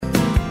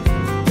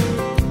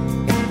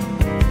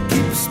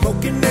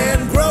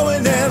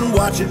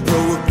watching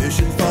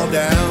prohibition fall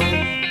down.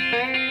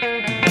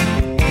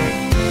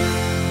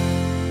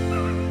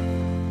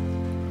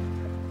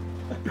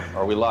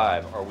 Are we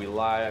live? Are we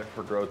live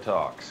for Grow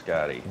Talk,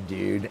 Scotty?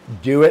 Dude,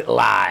 do it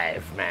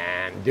live,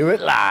 man. Do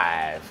it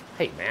live.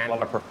 Hey, man,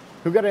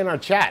 who got in our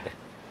chat?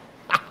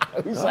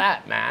 Who's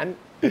that, man?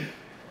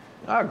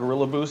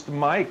 Gorilla Boost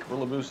Mike.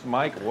 Gorilla Boost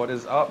Mike, what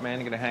is up, man?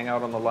 You gonna hang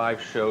out on the live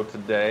show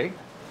today?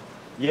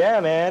 Yeah,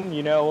 man.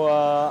 You know,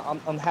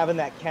 I'm having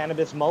that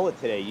cannabis mullet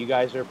today. You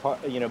guys are,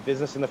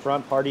 business in the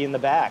front, party in the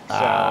back.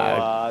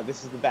 So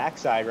this is the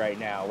backside right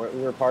now.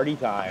 We're party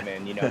time,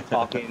 and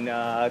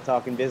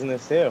talking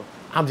business too.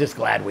 I'm just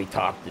glad we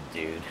talked to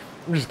dude.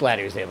 I'm just glad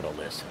he was able to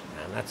listen,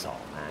 man. That's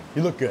all, man.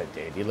 You look good,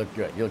 dude. You look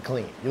good. You look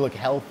clean. You look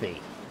healthy.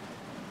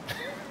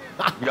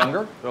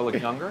 Younger? Do I look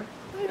younger?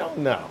 I don't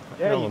know.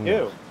 Yeah, you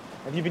do.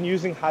 Have you been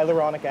using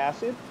hyaluronic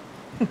acid?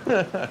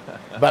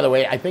 By the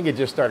way, I think it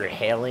just started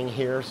hailing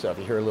here, so if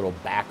you hear a little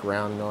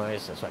background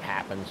noise, that's what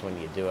happens when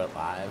you do it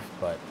live.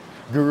 But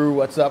Guru,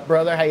 what's up,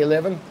 brother? How you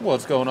living?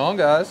 What's going on,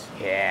 guys?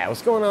 Yeah,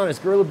 what's going on is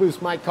Gorilla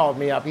Boost Mike called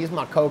me up. He's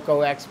my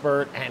cocoa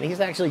expert, and he's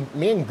actually,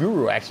 me and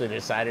Guru actually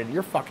decided,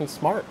 you're fucking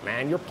smart,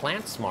 man. You're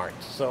plant smart.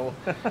 So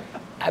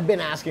I've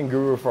been asking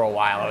Guru for a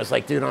while. I was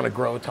like, dude, on a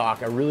Grow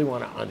Talk, I really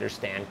want to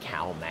understand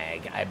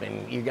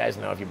CalMag. You guys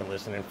know if you've been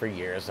listening for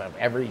years,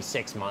 every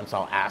 6 months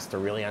I'll ask to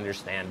really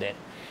understand it.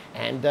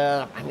 And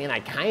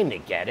I kind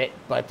of get it,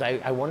 but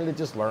I wanted to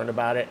just learn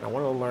about it. And I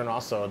wanted to learn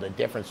also the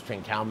difference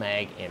between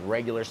CalMag and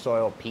regular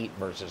soil, peat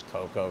versus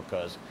cocoa,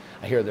 because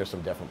I hear there's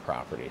some different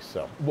properties.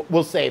 So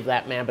we'll save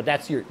that, man. But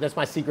that's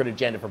my secret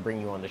agenda for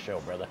bringing you on the show,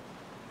 brother.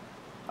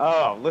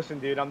 Oh, listen,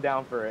 dude, I'm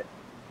down for it.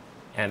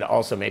 And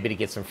also maybe to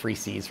get some free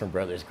seeds from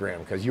Brothers Grimm,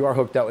 because you are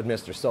hooked up with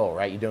Mr. Soul,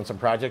 right? You doing some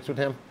projects with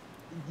him?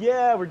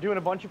 Yeah, we're doing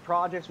a bunch of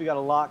projects. We got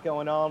a lot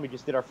going on. We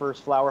just did our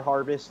first flower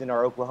harvest in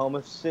our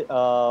Oklahoma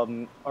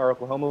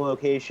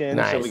location.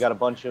 Nice. So we got a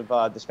bunch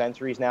of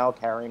dispensaries now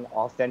carrying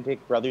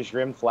authentic Brothers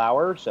Grimm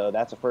flower. So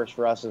that's a first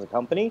for us as a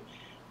company,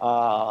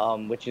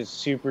 which is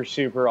super,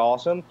 super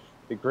awesome.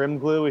 The Grimm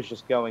glue is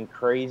just going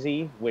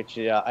crazy, which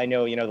I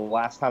know, the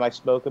last time I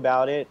spoke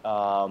about it,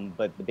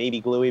 but the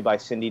Baby Gluey by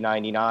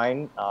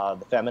Cindy99,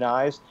 the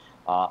feminized,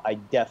 I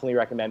definitely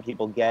recommend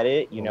people get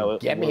it.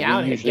 Get me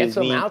out here. Get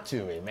some out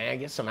to me, man.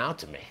 Get some out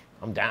to me.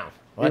 I'm down.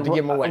 I'll have to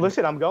give them away.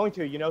 Listen, I'm going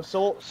to.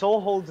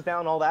 Soul holds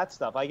down all that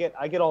stuff. I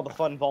get all the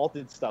fun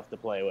vaulted stuff to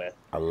play with.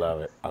 I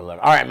love it. All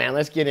right, man.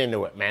 Let's get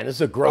into it, man. This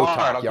is a Grow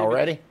Talk. Y'all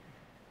ready?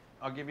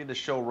 I'll give you the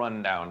show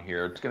rundown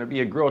here. It's going to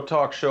be a Grow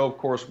Talk show. Of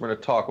course, we're going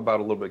to talk about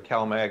a little bit of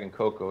CalMag and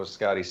cocoa, as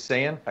Scotty's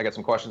saying. I got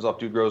some questions off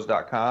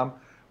dudegrows.com.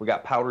 We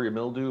got powdery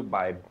mildew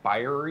by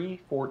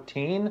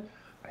Byery14.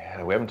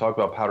 We haven't talked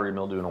about powdery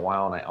mildew in a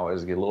while, and I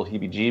always get a little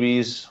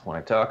heebie-jeebies when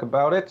I talk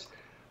about it.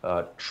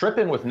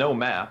 Trippin' with No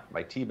Map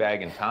by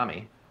Teabag and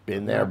Tommy.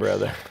 Been there,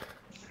 brother.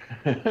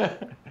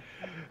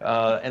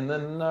 And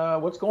then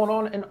what's going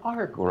on in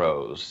our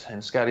grows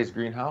in Scotty's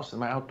greenhouse in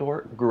my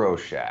outdoor grow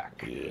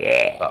shack.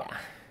 Yeah.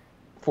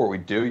 Before we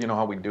do, you know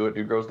how we do it,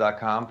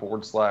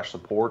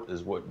 dudegrows.com/support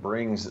is what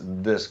brings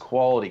this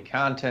quality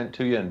content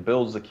to you and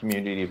builds the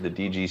community of the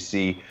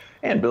DGC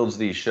and builds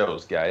these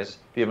shows, guys.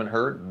 If you haven't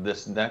heard,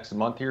 this next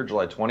month here,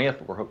 July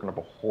 20th, we're hooking up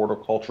a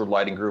horticulture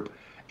lighting group,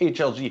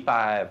 HLG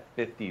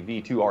 550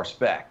 V2R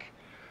spec.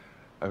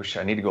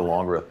 I need to go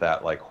longer with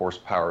that, like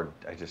horsepower.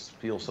 I just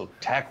feel so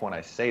tech when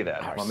I say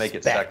that. I'm going to make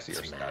it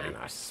sexier, Scotty. Man,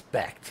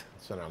 respect.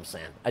 That's what I'm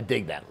saying. I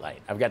dig that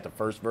light. I've got the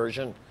first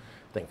version.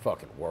 I think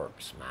fucking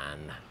works,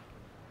 man.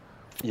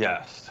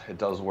 Yes, it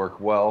does work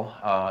well,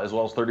 as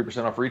well as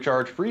 30% off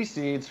recharge, free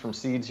seeds from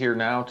Seeds Here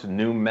Now to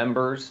new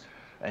members,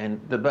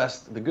 and the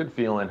good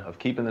feeling of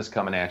keeping this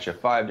coming at you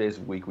 5 days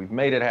a week. We've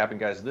made it happen,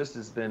 guys. This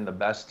has been the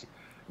best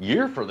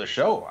year for the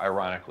show,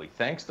 ironically.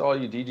 Thanks to all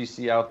you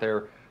DGC out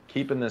there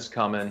keeping this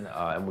coming,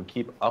 and we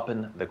keep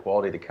upping the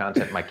quality of the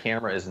content. My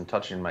camera isn't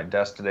touching my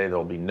desk today.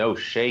 There'll be no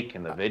shake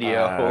in the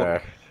video.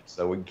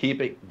 So we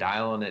keep it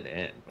dialing it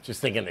in. Just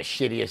thinking the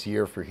shittiest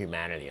year for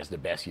humanity is the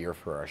best year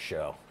for our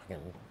show.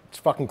 It's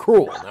fucking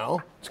cruel,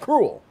 no? It's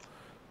cruel.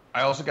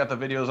 I also got the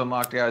videos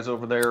unlocked, guys,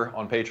 over there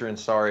on Patreon.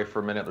 Sorry for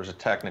a minute, there's a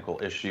technical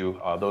issue.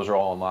 Those are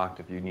all unlocked.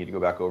 If you need to go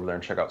back over there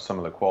and check out some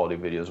of the quality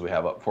videos we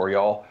have up for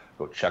y'all,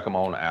 go check them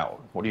on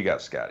out. What do you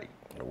got, Scotty?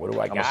 What do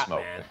I got,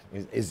 man?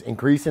 Is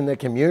increasing the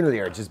community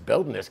or just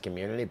building this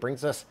community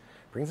brings us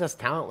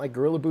talent like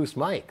Gorilla Boost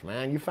Mike,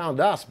 man. You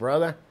found us,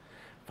 brother.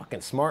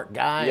 Fucking smart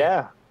guy.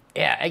 Yeah.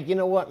 Yeah, you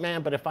know what,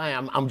 man? But if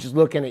I'm just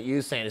looking at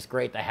you saying it's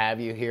great to have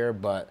you here,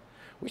 but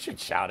we should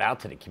shout out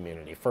to the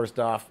community. First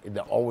off,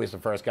 always the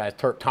first guy is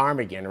Turk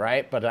Ptarmigan,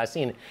 right? But I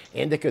seen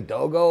Indica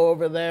Dogo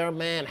over there,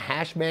 man.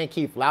 Hashman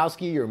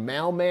Keeflowski, your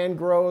mailman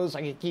grows.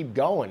 I could keep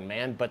going,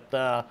 man. But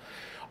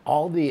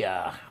all the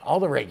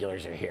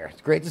regulars are here.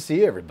 It's great to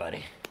see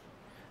everybody.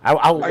 If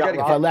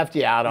I left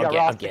you out,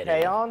 I'll get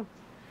it. On?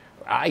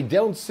 I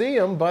don't see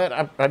him,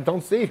 but I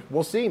don't see.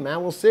 We'll see,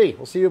 man. We'll see.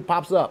 We'll see who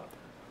pops up.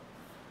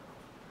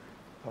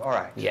 All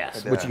right.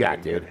 Yes. What you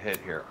got, dude? Hit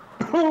here.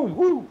 Woo,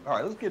 woo. All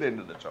right, let's get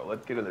into the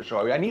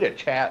show. I need a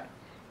chat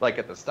like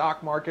at the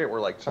stock market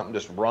where like something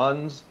just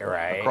runs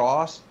Right.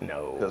 across?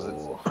 No. 'Cause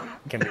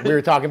it's We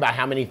were talking about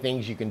how many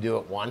things you can do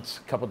at once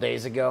a couple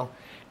days ago,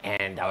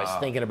 and I was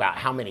thinking about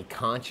how many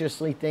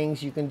consciously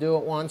things you can do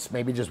at once.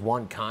 Maybe just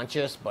one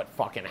conscious, but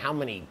fucking how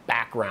many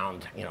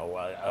background,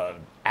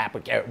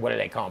 what do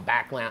they call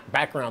them?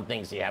 Background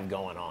things you have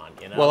going on.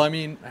 You know. Well, I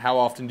mean, how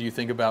often do you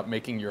think about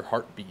making your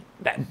heart beat?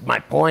 That's my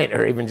point,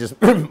 or even just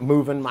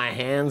moving my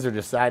hands or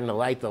deciding to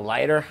light the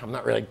lighter. I'm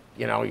not really,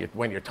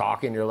 when you're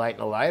talking, you're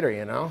lighting a lighter,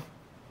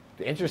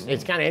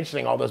 It's kind of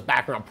interesting, all those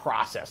background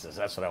processes.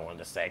 That's what I wanted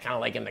to say. Kind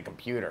of like in the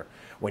computer,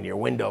 when your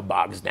window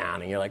bogs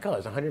down and you're like, oh,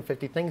 there's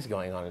 150 things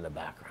going on in the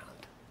background.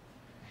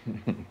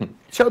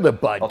 Show the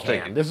bud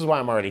cam. This is why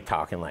I'm already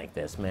talking like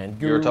this, man.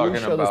 You were talking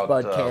show about,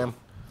 this bud cam.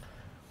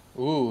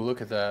 Ooh,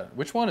 look at that.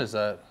 Which one is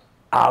that?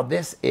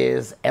 This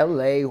is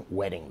LA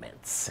Wedding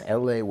Mints.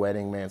 LA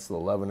Wedding Mints, the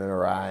loving in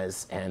her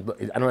eyes. And look,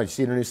 I don't know, did you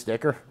see the new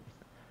sticker?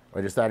 I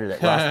decided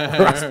that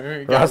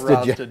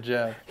Rasta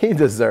Jeff. He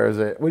deserves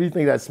it. What do you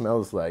think that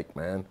smells like,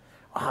 man?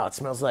 Wow, it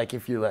smells like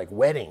if you're like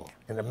wedding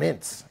in the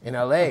mints in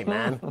LA,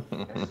 man.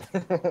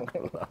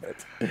 Love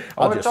it. I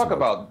want to talk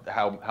about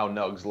how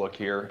nugs look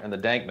here and the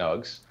dank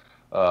nugs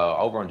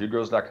over on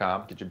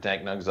dudegrows.com. Get your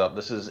dank nugs up.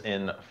 This is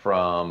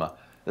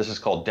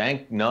called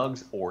Dank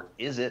Nugs, or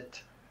Is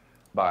It,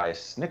 by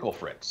Snickle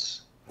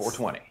Fritz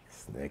 420.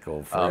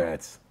 Snickle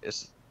Fritz.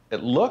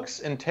 It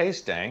looks and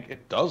tastes dank.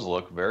 It does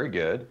look very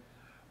good.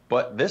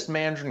 But this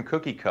mandarin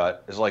cookie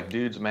cut is like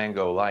Dude's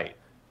Mango Light.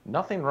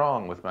 Nothing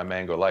wrong with my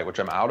Mango Light, which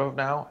I'm out of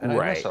now, and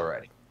I miss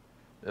already.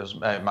 It was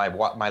my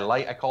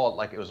light. I call it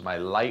like it was my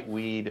light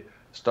weed.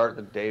 Start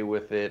the day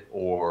with it,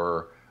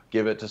 or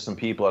give it to some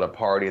people at a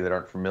party that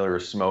aren't familiar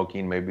with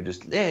smoking. Maybe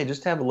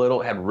just have a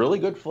little. It had really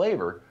good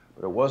flavor,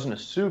 but it wasn't a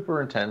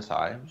super intense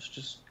high. It was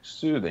just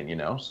soothing,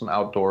 Some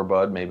outdoor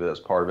bud. Maybe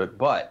that's part of it,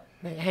 but.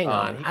 Hang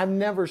on, I've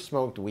never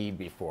smoked weed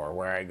before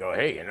where I go,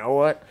 hey, you know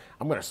what?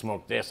 I'm going to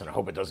smoke this and I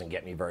hope it doesn't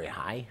get me very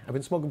high. I've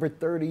been smoking for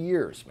 30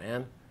 years,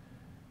 man.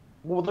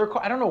 Well,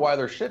 I don't know why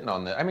they're shitting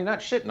on that. I mean,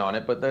 not shitting on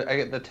it, but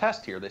the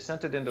test here, they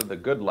sent it into the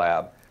good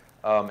lab.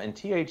 And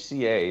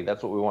THCA,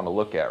 that's what we want to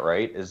look at,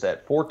 right, is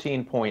at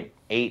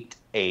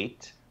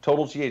 14.88.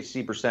 Total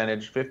THC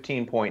percentage,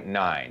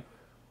 15.9.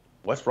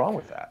 What's wrong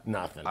with that?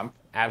 Nothing.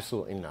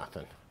 Absolutely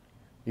nothing.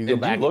 You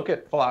look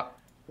at... Well,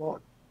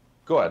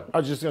 go ahead. I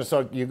was just going to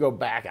say, you go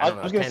back, I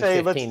don't know,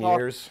 10, 15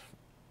 years.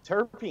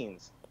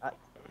 Terpenes.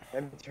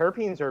 And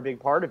terpenes are a big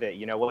part of it.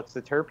 What's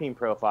the terpene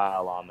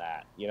profile on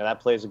that? That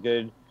plays a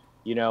good,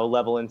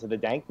 level into the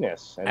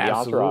dankness and the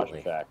entourage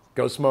effect.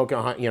 Go smoke a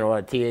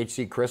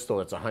THC crystal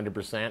that's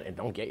 100% and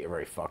don't get you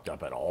very fucked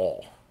up at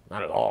all.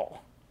 Not at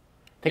all.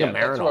 Take a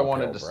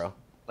Marinol pill, bro.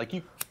 Like,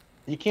 you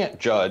can't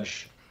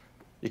judge.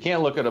 You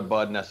can't look at a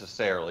bud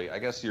necessarily. I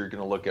guess you're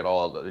going to look at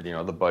all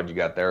the bud you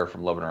got there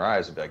from Loving Her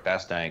Eyes and be like,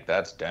 that's dank,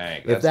 that's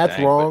dank. If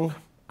that's wrong,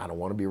 I don't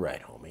want to be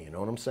right, homie. You know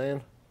what I'm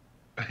saying?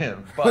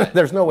 But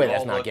there's no way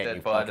that's not getting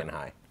you fucking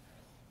high.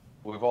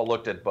 We've all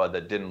looked at bud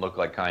that didn't look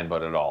like kind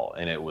bud at all,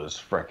 and it was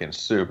freaking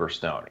super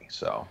stony.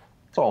 So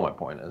that's all my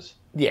point is.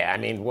 Yeah, I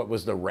mean, what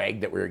was the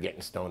reg that we were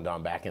getting stoned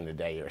on back in the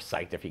day? You were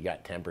psyched if you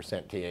got 10%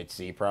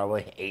 THC,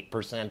 probably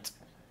 8%.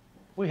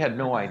 We had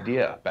no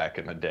idea back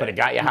in the day. But it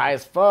got you high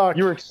as fuck.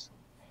 You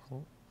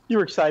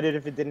were excited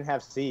if it didn't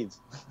have seeds.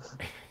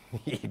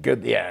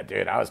 Good, yeah,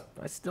 dude. I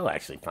still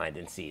actually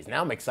finding seeds.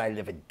 Now I'm excited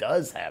if it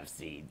does have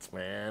seeds,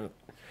 man.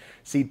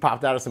 Seed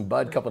popped out of some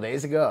bud a couple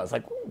days ago. I was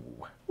like,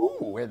 ooh,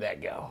 where'd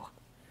that go?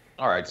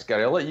 All right,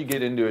 Scotty, I'll let you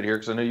get into it here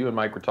because I know you and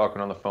Mike were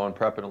talking on the phone,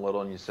 prepping a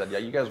little, and you said, yeah,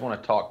 you guys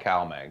want to talk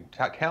CalMag.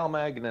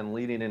 CalMag, and then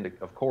leading into,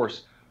 of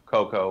course,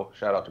 Coco.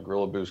 Shout out to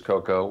Gorilla Boost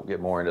Coco. We'll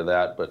get more into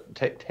that, but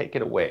take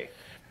it away.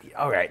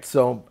 All right,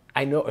 so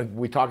I know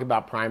we talk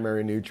about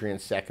primary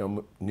nutrients,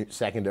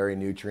 secondary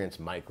nutrients,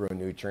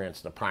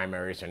 micronutrients. The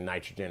primaries are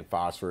nitrogen,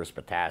 phosphorus,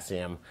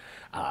 potassium.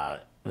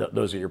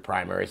 Those are your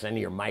primaries. And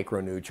your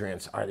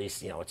micronutrients are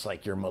these, it's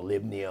like your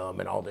molybdenum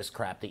and all this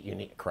crap that you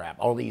need,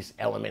 all these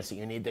elements that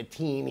you need, the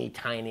teeny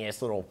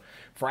tiniest little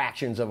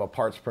fractions of a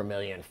parts per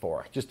million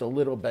for, just a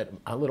little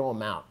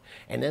amount.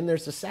 And then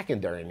there's the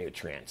secondary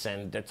nutrients,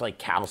 and that's like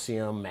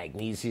calcium,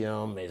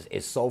 magnesium,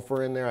 is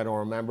sulfur in there? I don't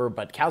remember,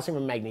 but calcium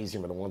and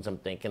magnesium are the ones I'm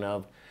thinking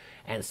of.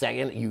 And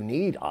second, you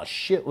need a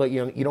shitload.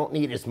 You don't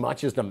need as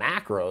much as the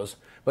macros,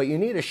 but you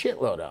need a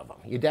shitload of them.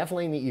 You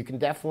can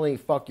definitely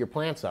fuck your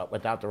plants up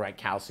without the right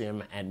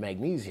calcium and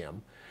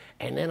magnesium.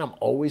 And then I'm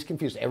always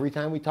confused. Every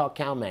time we talk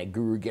CalMag,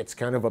 Guru gets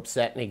kind of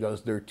upset and he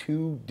goes, they're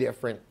two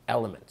different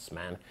elements,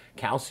 man.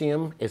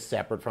 Calcium is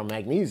separate from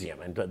magnesium,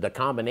 and the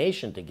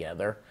combination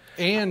together.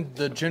 And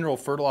the general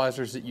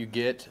fertilizers that you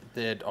get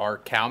that are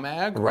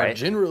CalMag are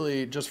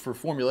generally, just for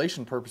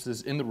formulation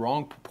purposes, in the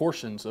wrong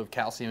proportions of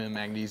calcium and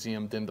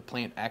magnesium than the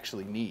plant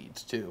actually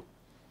needs, too.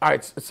 All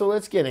right, so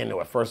let's get into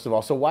it, first of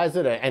all. So why is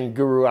it, and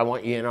Guru, I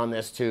want you in on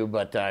this too,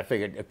 but I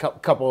figured a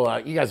couple,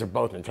 you guys are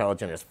both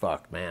intelligent as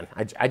fuck, man.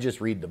 I just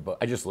read the book.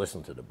 I just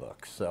listen to the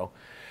book. So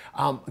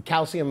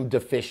calcium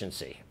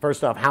deficiency.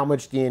 First off, how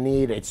much do you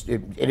need?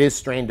 It is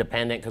strain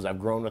dependent because I've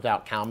grown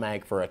without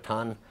CalMag for a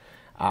ton.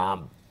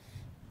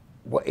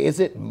 What is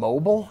it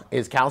mobile?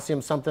 Is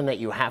calcium something that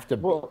you have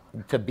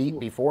to beat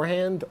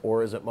beforehand,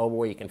 or is it mobile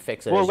where you can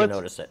fix it as you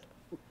notice it?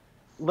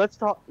 Let's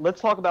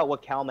talk about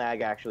what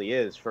CalMag actually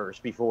is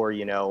first before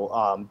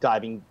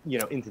diving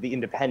into the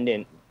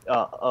independent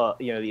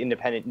the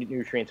independent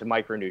nutrients and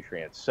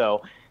micronutrients.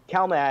 So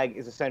CalMag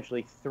is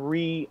essentially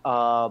three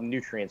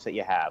nutrients that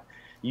you have.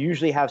 You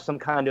usually have some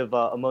kind of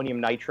ammonium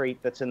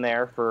nitrate that's in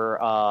there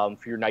for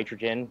your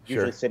nitrogen,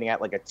 usually sitting at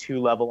like a 2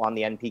 level on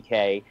the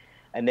NPK,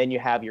 and then you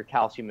have your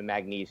calcium and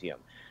magnesium.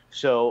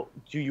 So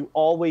do you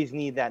always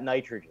need that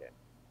nitrogen?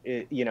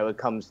 It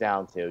comes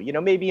down to,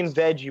 maybe in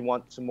veg you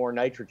want some more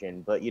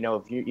nitrogen, but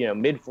if you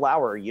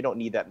mid-flower you don't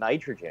need that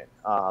nitrogen.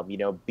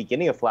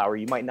 Beginning of flower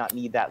you might not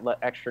need that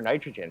extra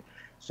nitrogen.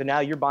 So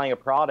now you're buying a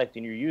product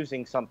and you're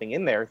using something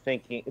in there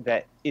thinking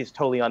that is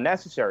totally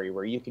unnecessary,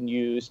 where you can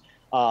use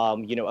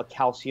a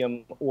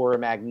calcium or a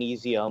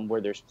magnesium,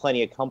 where there's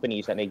plenty of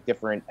companies that make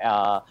different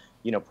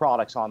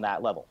products on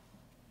that level.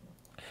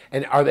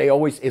 And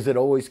is it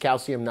always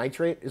calcium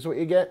nitrate is what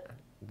you get?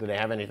 Do they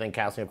have anything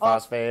calcium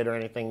phosphate or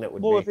anything that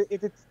would be?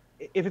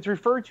 If it's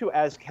referred to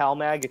as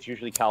CalMag, it's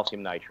usually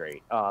calcium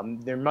nitrate.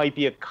 There might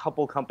be a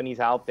couple companies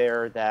out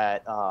there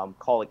that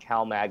call it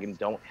CalMag and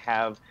don't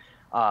have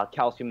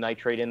calcium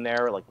nitrate in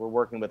there. Like we're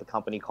working with a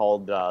company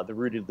called The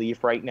Rooted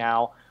Leaf right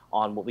now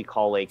on what we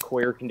call a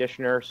coir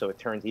conditioner. So it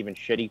turns even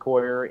shitty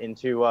coir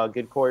into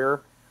good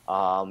coir.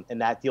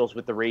 And that deals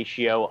with the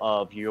ratio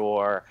of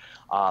your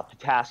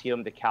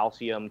potassium to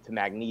calcium to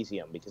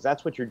magnesium, because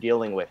that's what you're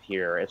dealing with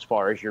here as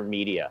far as your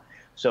media.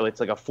 So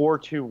it's like a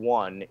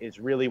 4-2-1 is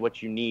really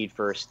what you need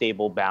for a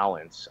stable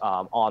balance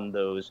on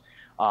those,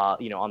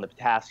 on the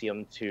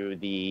potassium to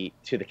the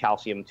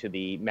calcium to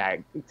the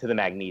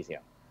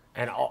magnesium.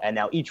 And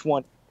now each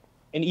one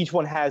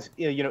has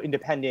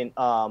independent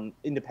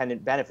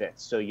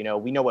benefits. So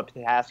we know what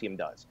potassium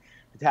does.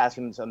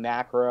 Potassium's a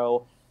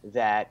macro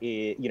that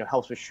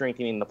helps with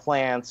strengthening the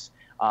plants,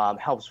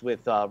 helps with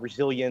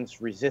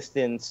resilience,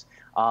 resistance.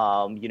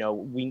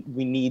 We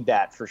need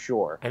that for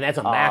sure. And that's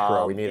a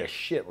macro. We need a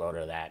shitload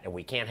of that, and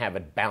we can't have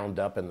it bound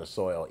up in the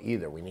soil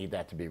either. We need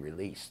that to be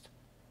released.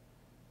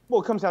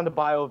 Well, it comes down to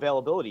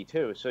bioavailability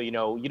too. So you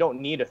don't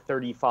need a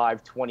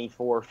 35,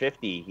 24,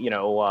 50,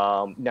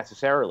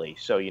 necessarily.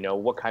 So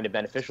what kind of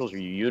beneficials are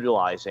you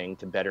utilizing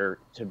to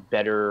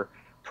better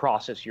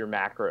process your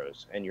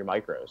macros and your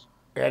micros?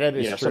 Yeah, that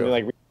is true. Something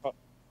like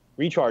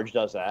Recharge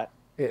does that.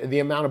 The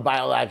amount of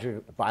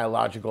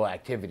biological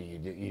activity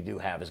you do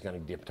have is going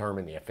to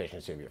determine the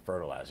efficiency of your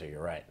fertilizer.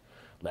 You're right.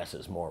 Less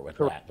is more with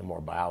that. The more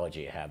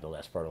biology you have, the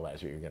less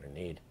fertilizer you're going to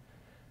need.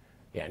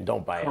 Yeah, and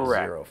don't buy a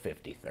 0,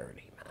 50,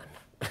 30,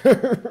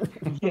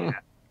 man. Yeah.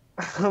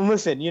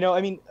 Listen,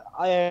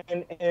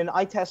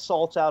 I test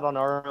salts out on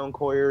our own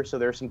coir, so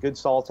there's some good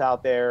salts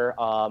out there,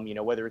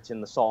 whether it's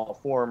in the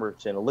salt form or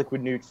it's in a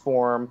liquid nut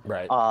form.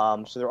 Right.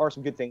 So there are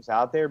some good things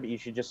out there, but you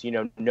should just,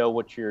 know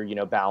what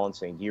you're,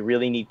 balancing. Do you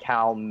really need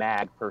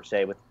CalMag per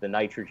se with the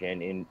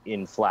nitrogen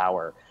in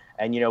flour?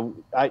 And,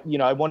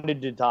 I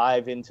wanted to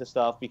dive into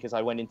stuff because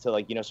I went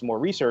into some more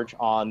research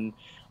on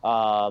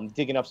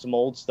digging up some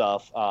old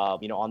stuff,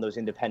 on those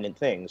independent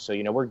things. So,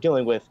 we're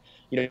dealing with,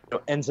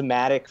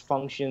 enzymatic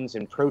functions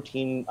and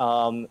protein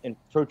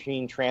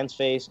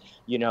transphase,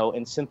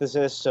 and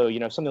synthesis.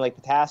 So, something like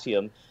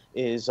potassium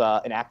is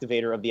an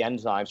activator of the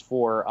enzymes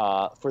for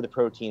the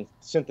protein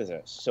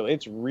synthesis. So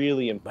it's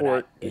really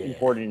important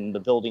in the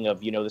building of,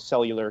 the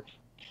cellular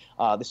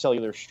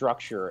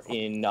structure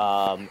and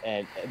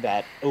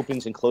that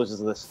opens and closes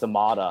the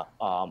stomata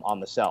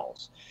on the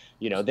cells.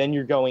 Then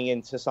you're going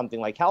into something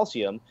like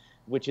calcium,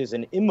 which is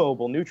an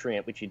immobile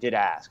nutrient, which you did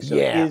ask. So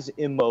it is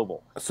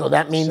immobile. So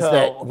that means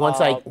that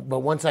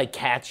once I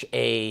catch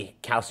a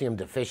calcium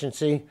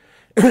deficiency,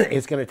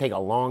 it's going to take a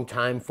long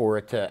time for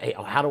it to. Hey,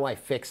 how do I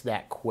fix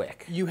that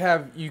quick? You're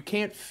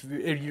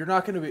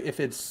not going to, if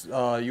it's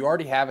you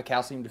already have a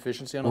calcium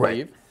deficiency on a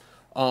leaf.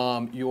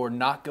 You're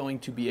not going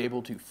to be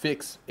able to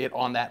fix it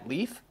on that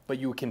leaf, but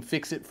you can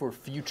fix it for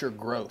future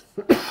growth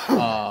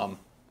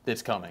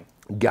that's coming.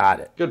 Got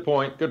it. Good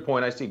point.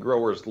 I see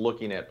growers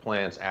looking at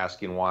plants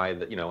asking why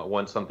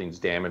when something's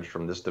damaged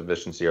from this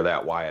deficiency or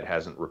that, why it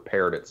hasn't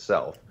repaired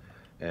itself.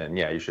 And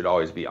yeah, you should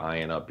always be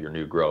eyeing up your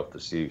new growth to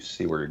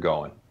see where you're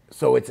going.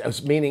 So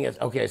it's meaning it's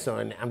okay. So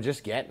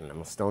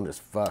I'm stoned as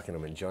fuck and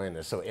I'm enjoying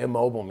this. So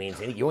immobile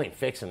means you ain't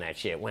fixing that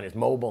shit. When it's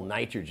mobile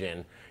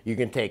nitrogen, you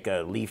can take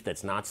a leaf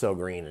that's not so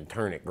green and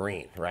turn it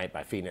green, right?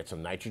 By feeding it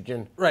some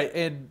nitrogen. Right,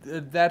 and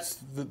that's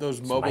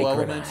those mobile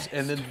elements,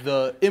 and then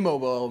the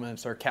immobile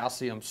elements are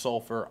calcium,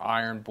 sulfur,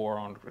 iron,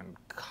 boron, and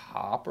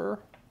copper.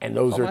 And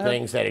those are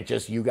things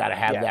that you got to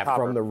have that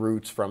copper. From the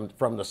roots,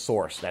 from the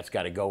source. That's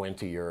got to go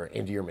into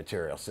your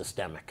material,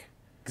 systemic.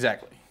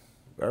 Exactly.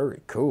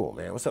 Very cool,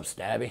 man. What's up,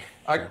 Stabby?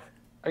 I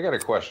got a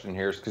question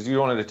here, because you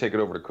wanted to take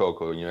it over to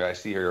cocoa. I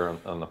see here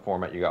on the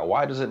format you got,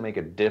 why does it make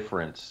a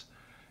difference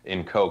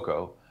in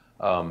cocoa?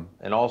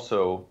 And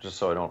also, just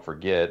so I don't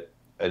forget,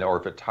 or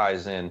if it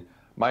ties in,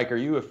 Mike, are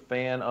you a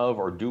fan of,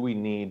 or do we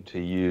need to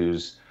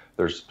use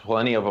there's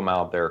plenty of them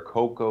out there,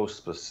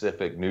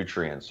 cocoa-specific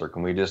nutrients, or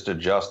can we just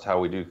adjust how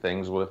we do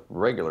things with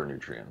regular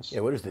nutrients? Yeah,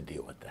 what is the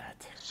deal with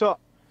that? So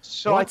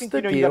I What's think the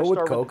you got deal to with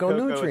start with the cocoa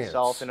cocoa nutrients?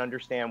 itself and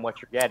understand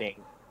what you're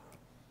getting,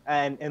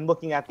 and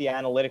looking at the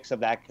analytics of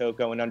that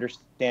cocoa and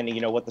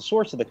understanding what the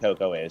source of the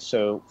cocoa is.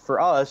 So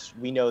for us,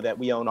 we know that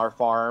we own our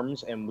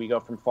farms, and we go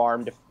from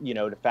farm to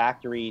to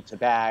factory to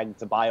bag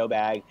to bio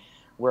bag,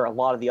 where a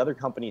lot of the other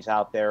companies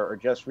out there are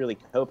just really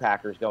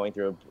co-packers going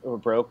through a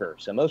broker.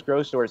 So most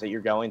grocery stores that you're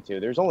going to,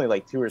 there's only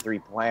like 2 or 3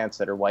 plants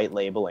that are white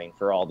labeling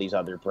for all these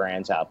other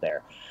brands out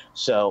there.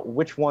 So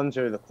which ones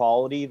are the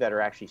quality that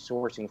are actually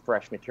sourcing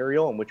fresh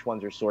material, and which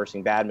ones are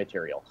sourcing bad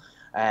material?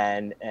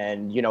 And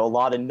a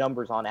lot of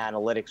numbers on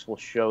analytics will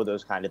show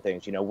those kind of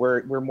things.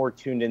 We're more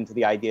tuned into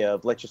the idea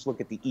of, let's just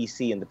look at the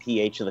EC and the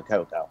pH of the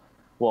cocoa.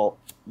 Well,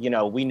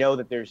 we know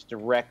that there's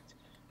direct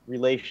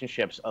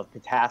relationships of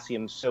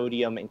potassium,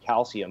 sodium, and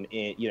calcium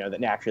that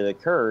naturally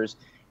occurs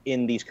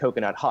in these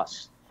coconut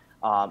husks.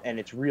 And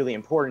it's really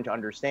important to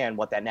understand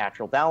what that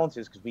natural balance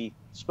is, because we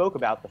spoke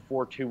about the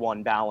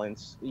 4-2-1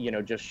 balance,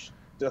 just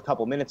a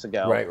couple minutes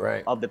ago,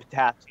 right. of the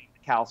potassium,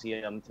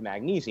 calcium to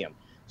magnesium.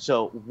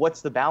 So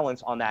what's the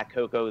balance on that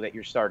cocoa that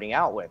you're starting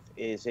out with?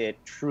 Is it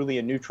truly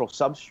a neutral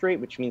substrate,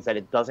 which means that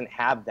it doesn't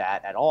have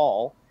that at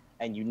all,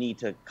 and you need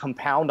to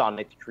compound on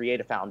it to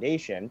create a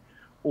foundation?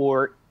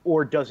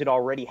 Or does it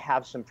already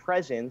have some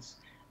presence,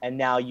 and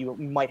now you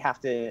might have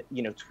to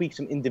tweak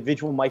some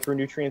individual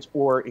micronutrients,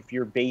 or if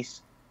your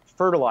base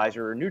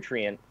fertilizer or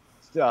nutrient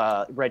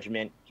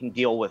regimen can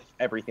deal with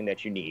everything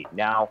that you need.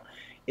 Now,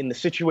 in the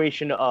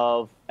situation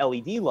of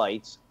LED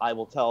lights, I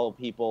will tell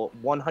people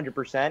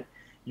 100%,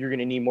 you're going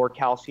to need more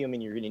calcium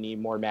and you're going to need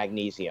more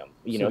magnesium,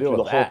 through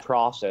the whole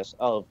process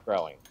of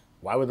growing.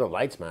 Why would the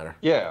lights matter?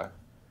 Yeah.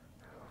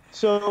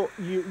 So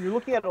you're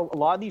looking at a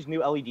lot of these new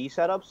LED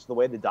setups, the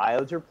way the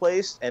diodes are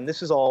placed, and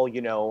this is all,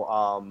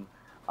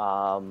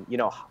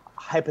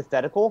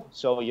 hypothetical.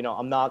 So,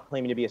 I'm not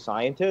claiming to be a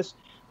scientist,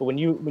 but when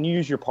you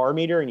use your par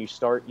meter and you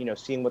start,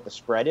 seeing what the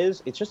spread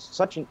is, it's just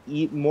such an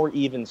more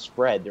even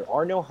spread. There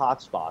are no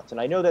hot spots.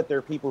 And I know that there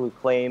are people who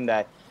claim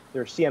that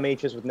there are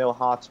CMHs with no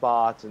hot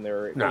spots, and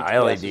there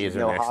are LEDs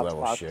are next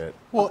level shit.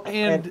 Well,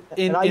 and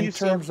in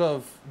terms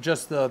of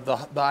just the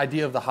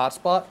idea of the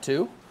hotspot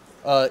too,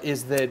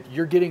 is that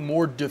you're getting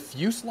more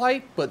diffuse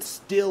light, but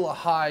still a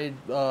high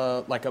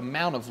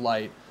amount of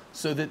light,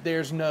 so that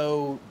there's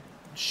no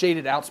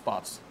shaded out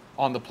spots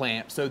on the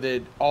plant, so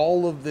that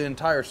all of the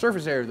entire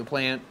surface area of the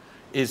plant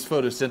is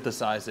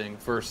photosynthesizing,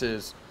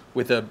 versus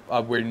with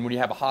when you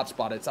have a hot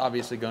spot, it's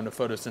obviously going to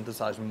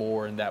photosynthesize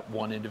more in that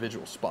one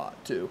individual spot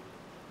too.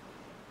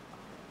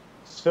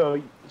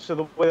 So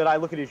the way that I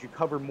look at it is you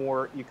cover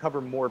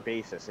more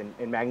basis,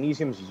 and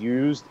magnesium is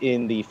used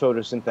in the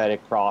photosynthetic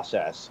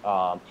process.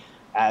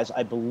 As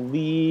I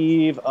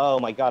believe, oh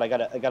my God, I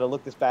gotta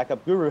look this back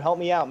up. Guru, help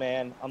me out,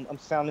 man. I'm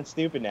sounding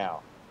stupid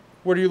now.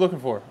 What are you looking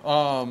for?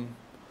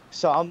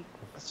 So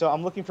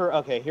I'm looking for.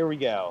 Okay, here we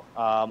go.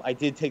 I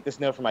did take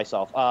this note for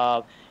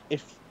myself.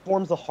 It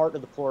forms the heart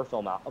of the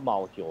chlorophyll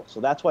molecule,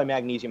 so that's why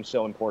magnesium is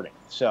so important.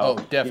 So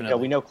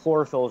definitely, we know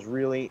chlorophyll is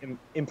really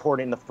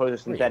important in the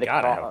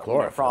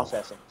photosynthetic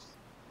processing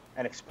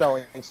and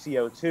expelling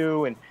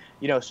CO2,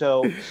 and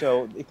so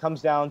it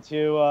comes down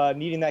to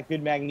needing that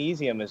good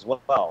magnesium as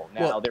well.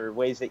 Now there are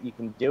ways that you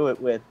can do it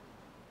with.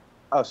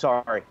 Oh,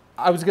 sorry.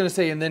 I was going to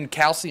say, and then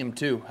calcium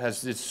too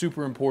it's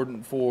super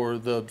important for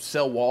the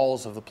cell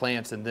walls of the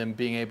plants, and then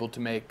being able to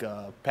make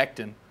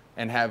pectin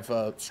and have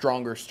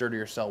stronger,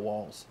 sturdier cell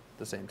walls at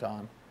the same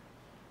time.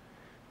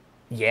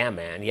 Yeah,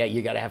 man. Yeah,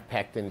 you got to have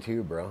pectin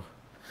too, bro.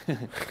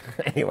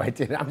 Anyway,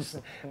 dude,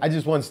 I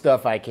just want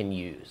stuff I can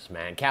use,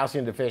 man.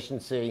 Calcium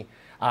deficiency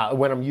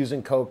when I'm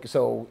using coke.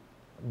 So,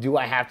 do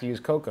I have to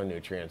use cocoa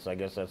nutrients? I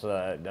guess that's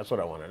what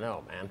I want to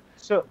know, man.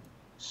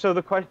 So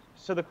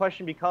the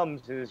question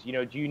becomes do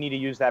you need to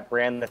use that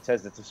brand that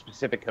says it's a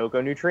specific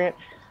cocoa nutrient?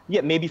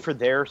 Yeah, maybe for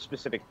their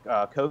specific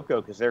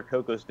cocoa, because their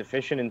cocoa is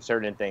deficient in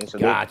certain things. So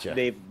gotcha.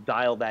 They've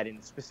dialed that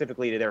in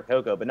specifically to their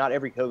cocoa, but not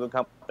every cocoa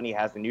company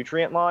has the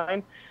nutrient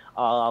line.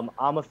 I'm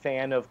a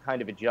fan of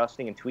kind of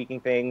adjusting and tweaking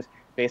things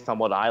based on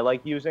what I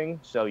like using.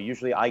 So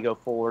usually I go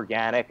full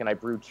organic, and I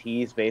brew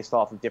teas based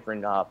off of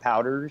different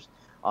powders.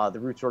 The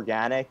root's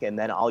organic, and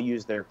then I'll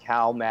use their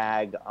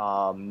CalMag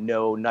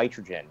no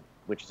nitrogen,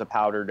 which is a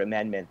powdered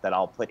amendment that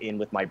I'll put in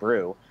with my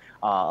brew,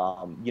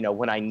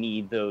 when I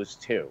need those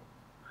two.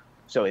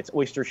 So it's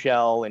oyster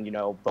shell and,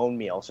 bone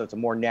meal. So it's a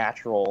more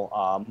natural,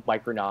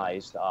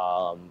 micronized,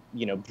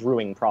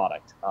 brewing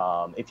product.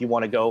 If you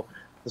want to go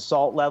the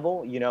salt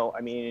level,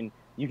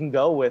 you can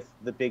go with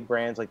the big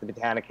brands like the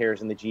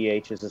Botanicares and the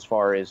GHs as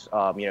far as,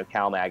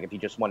 CalMag, if you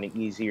just want an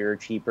easier,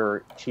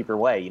 cheaper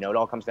way. It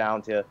all comes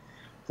down to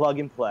plug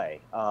and play.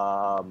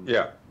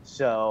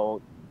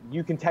 So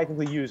you can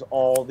technically use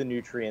all the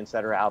nutrients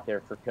that are out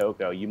there for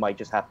cocoa. You might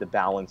just have to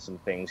balance some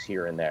things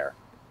here and there.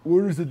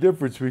 What is the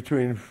difference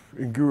between,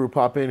 and Guru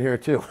pop in here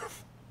too,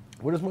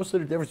 what is most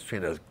of the difference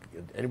between those?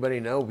 Anybody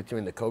know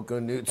between the cocoa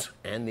nutes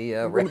and the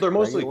they're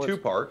mostly two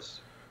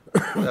parts.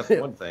 That's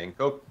one thing.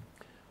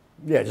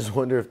 Yeah, just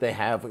wonder if they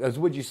have. As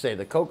would you say,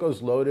 the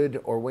cocoa's loaded,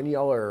 or when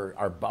y'all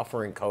are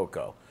buffering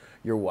cocoa,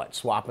 you're what,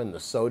 swapping the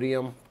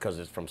sodium because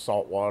it's from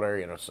salt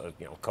water,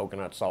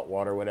 coconut salt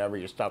water, whatever.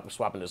 You're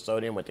swapping the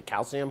sodium with the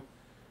calcium.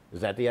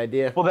 Is that the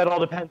idea? Well, that all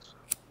depends.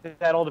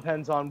 That all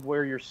depends on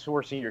where you're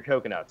sourcing your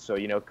coconuts. So,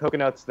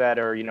 coconuts that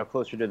are,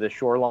 closer to the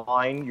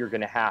shoreline, you're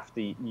going to have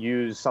to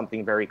use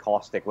something very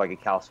caustic like a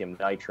calcium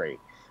nitrate.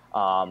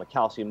 A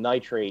calcium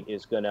nitrate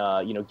is going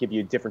to, give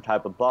you a different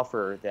type of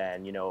buffer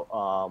than,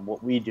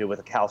 what we do with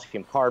a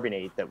calcium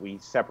carbonate that we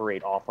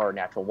separate off our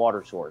natural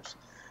water source.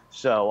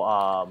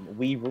 So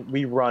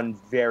we run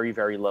very,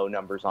 very low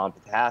numbers on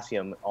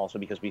potassium also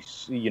because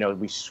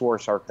we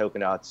source our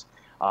coconuts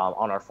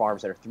on our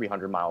farms that are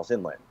 300 miles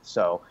inland.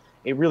 So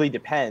it really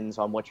depends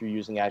on what you're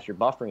using as your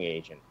buffering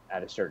agent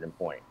at a certain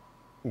point.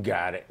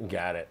 Got it.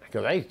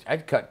 Because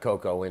I'd cut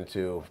cocoa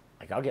into,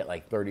 I'll get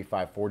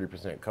 35,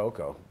 40%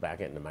 cocoa back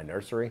into my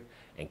nursery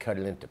and cut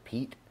it into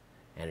peat.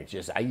 And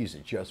I use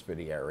it just for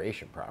the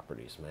aeration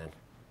properties, man.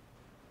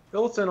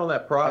 Fill us in on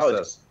that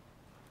process.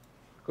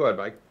 Go ahead,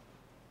 Mike.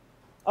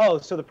 Oh,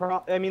 so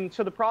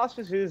the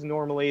process is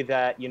normally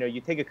that,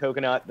 you take a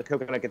coconut, the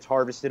coconut gets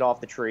harvested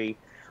off the tree.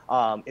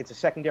 It's a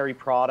secondary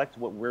product,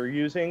 what we're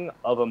using,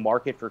 of a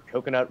market for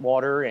coconut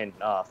water and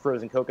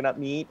frozen coconut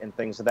meat and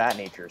things of that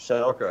nature.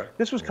 So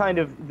this was kind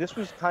of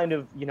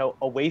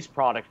a waste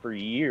product for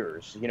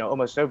years,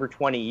 almost over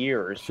 20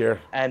 years. Sure.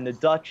 And the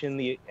Dutch and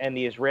the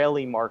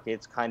Israeli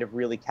markets kind of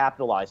really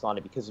capitalized on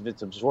it because of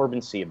its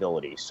absorbency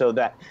ability. So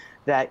that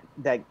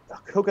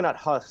coconut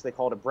husk, they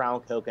call it a brown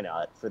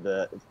coconut for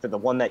the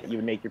one that you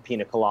would make your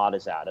pina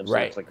coladas out of. So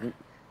right. It's like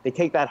they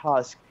take that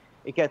husk,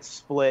 it gets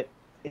split.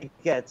 It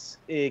gets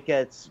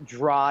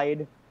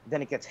dried,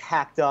 then it gets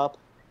hacked up,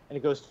 and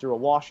it goes through a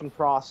washing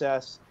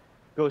process,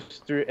 goes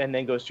through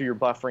your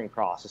buffering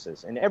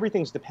processes, and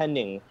everything's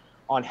depending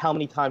on how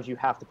many times you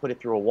have to put it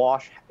through a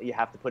wash. You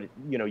have to put it,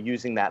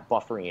 using that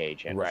buffering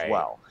agent as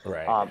well.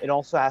 Right. It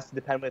also has to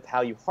depend with how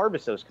you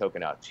harvest those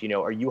coconuts.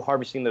 Are you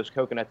harvesting those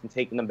coconuts and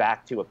taking them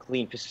back to a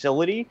clean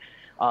facility,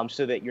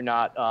 so that you're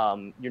not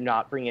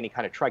bringing any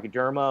kind of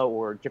trichoderma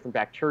or different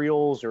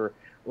bacterials or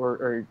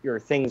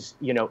things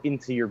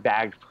into your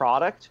bagged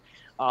product,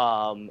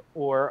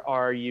 or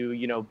are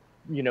you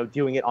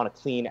doing it on a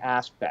clean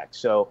aspect?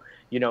 So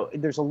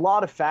there's a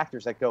lot of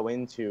factors that go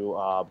into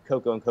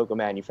cocoa and cocoa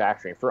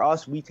manufacturing. For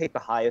us, we take the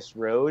highest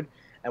road,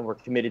 and we're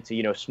committed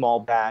to small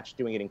batch,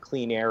 doing it in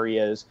clean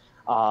areas.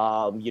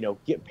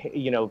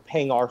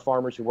 Paying our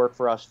farmers who work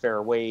for us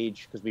fair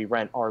wage because we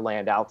rent our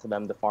land out to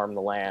them to farm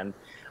the land.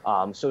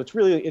 So it's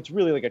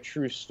really like a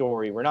true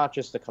story. We're not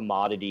just a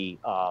commodity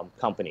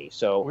company.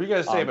 So you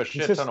guys save a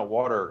shit ton of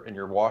water in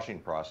your washing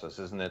process.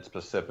 Isn't it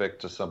specific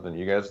to something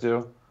you guys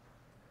do?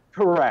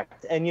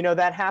 Correct. And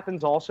that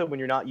happens also when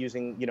you're not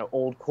using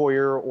old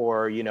coir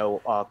or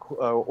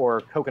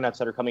coconuts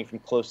that are coming from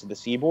close to the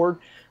seaboard.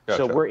 Gotcha.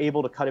 So we're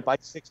able to cut it by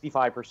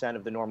 65%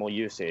 of the normal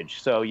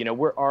usage. So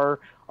our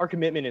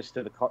commitment is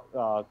to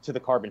the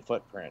carbon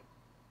footprint.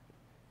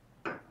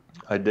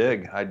 I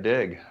dig. I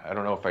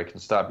don't know if I can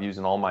stop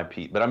using all my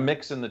peat, but I'm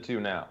mixing the two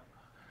now.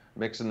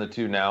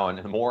 And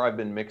the more I've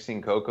been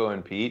mixing cocoa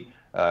and peat,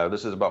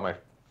 this is about my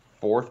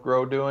fourth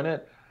grow doing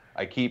it.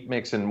 I keep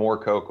mixing more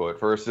cocoa. At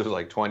first it was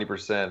like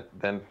 20%,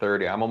 then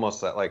 30. I'm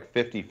almost at like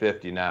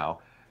 50-50 now.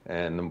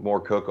 And the more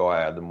cocoa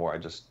I add, the more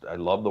I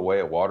love the way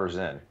it waters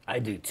in. I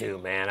do too,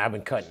 man. I've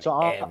been cutting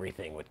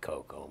everything with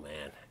cocoa,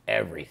 man.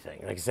 Everything.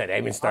 Like I said, I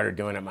even started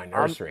doing it in my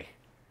nursery.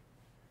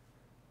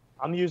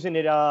 I'm using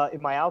it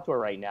in my outdoor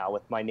right now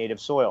with my native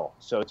soil.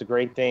 So it's a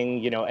great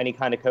thing, any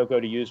kind of cocoa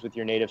to use with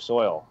your native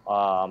soil,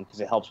 because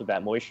it helps with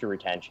that moisture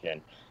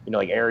retention.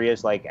 Like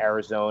areas like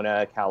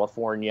Arizona,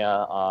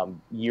 California,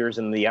 years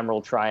in the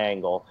Emerald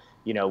Triangle,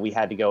 we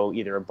had to go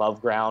either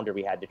above ground or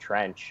we had to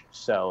trench.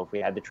 So if we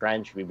had to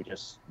trench, we would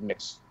just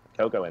mix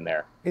cocoa in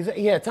there.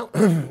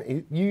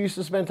 You used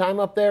to spend time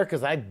up there?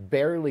 Because I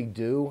barely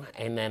do.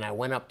 And then I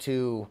went up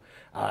to...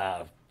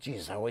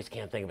 I always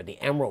can't think of it,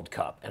 the Emerald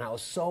Cup. And I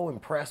was so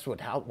impressed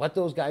with what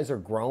those guys are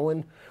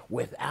growing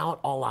without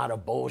a lot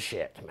of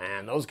bullshit,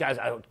 man. Those guys,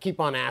 I keep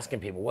on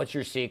asking people, what's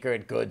your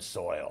secret? Good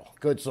soil,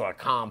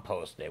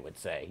 compost, they would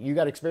say. You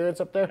got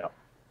experience up there?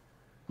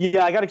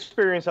 Yeah, I got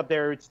experience up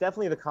there. It's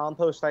definitely the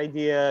compost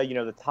idea,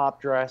 the top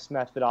dress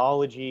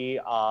methodology,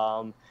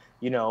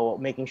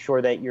 making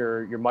sure that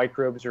your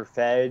microbes are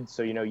fed.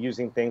 So,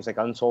 using things like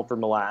unsulfured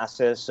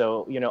molasses.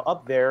 So,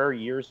 up there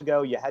years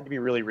ago, you had to be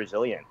really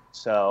resilient.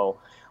 So,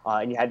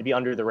 and you had to be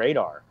under the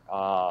radar.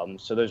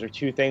 So those are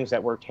two things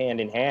that worked hand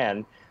in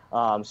hand.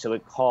 So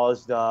it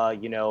caused,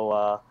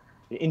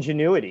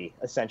 ingenuity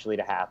essentially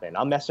to happen.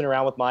 I'm messing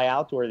around with my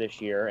outdoor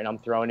this year and I'm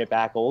throwing it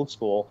back old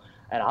school,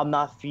 and I'm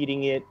not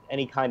feeding it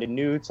any kind of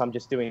newts. I'm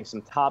just doing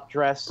some top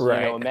dress,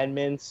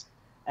 amendments.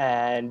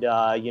 And,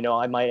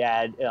 I might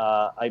add,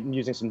 I'm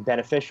using some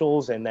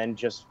beneficials and then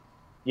just,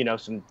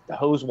 some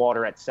hose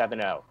water at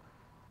 7.0.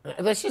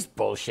 That's just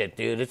bullshit,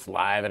 dude. It's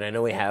live. And I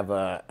know we have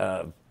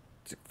a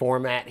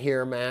format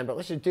here, man, but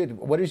listen, dude,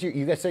 what is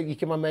you guys say you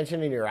keep on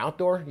mentioning your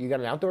outdoor? You got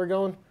an outdoor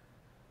going?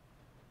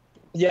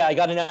 Yeah, I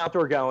got an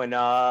outdoor going.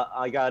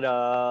 I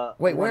got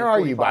Wait, where are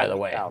you, by the 145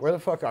 way? house. Where the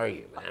fuck are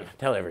you, man?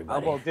 Tell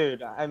everybody. Well,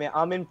 dude, I mean,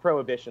 I'm in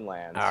Prohibition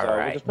land, All so we'll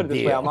right, just put it this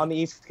way: deal. I'm on the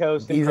East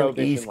Coast in He's an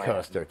Prohibition East land.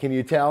 Coaster. Can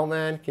you tell,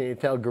 man? Can you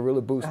tell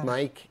Gorilla Boost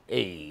Mike?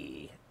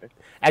 Hey.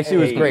 Actually, it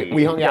was great.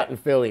 We hung out in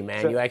Philly,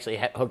 man. So- You actually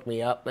hooked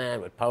me up,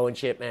 man, with Poe and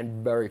shit,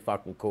 man. Very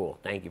fucking cool.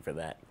 Thank you for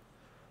that.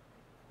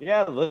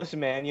 Yeah, listen,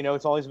 man. You know,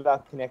 it's always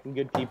about connecting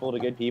good people to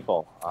good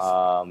people.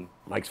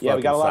 Mike's Yeah, fucking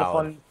we got a lot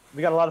solid. of fun.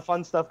 We got a lot of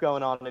fun stuff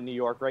going on in New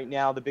York right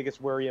now. The biggest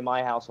worry in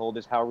my household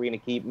is how are we going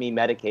to keep me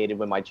medicated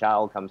when my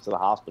child comes to the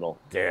hospital.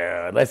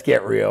 Dude, let's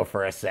get real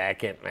for a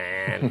second,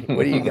 man.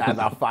 What do you got,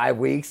 about 5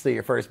 weeks till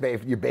your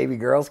baby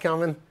girl's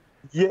coming?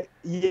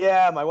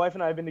 Yeah. My wife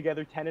and I have been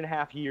together 10 and a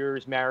half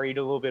years, married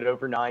a little bit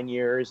over 9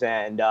 years,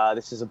 and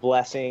this is a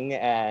blessing.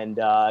 And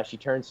she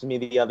turns to me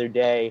the other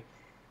day,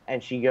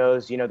 and she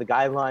goes, you know, the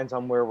guidelines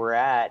on where we're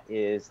at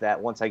is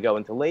that once I go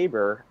into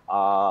labor,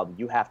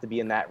 you have to be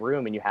in that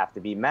room and you have to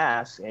be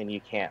masked and you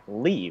can't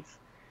leave.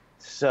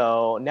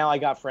 So now I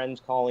got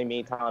friends calling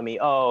me, telling me,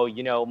 oh,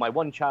 you know, my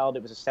one child,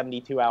 it was a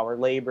 72-hour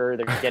labor.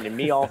 They're getting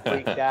me all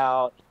freaked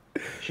out.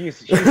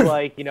 She's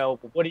like, you know,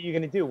 what are you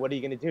going to do? What are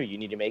you going to do? You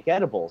need to make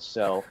edibles.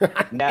 So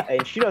now,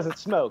 and she doesn't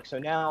smoke. So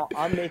now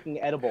I'm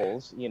making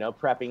edibles, you know,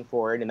 prepping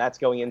for it. And that's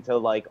going into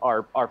like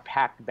our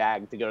packed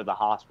bag to go to the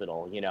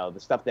hospital, you know, the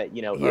stuff that,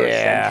 you know, are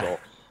essential.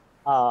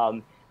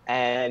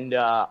 And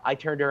I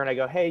turned to her and I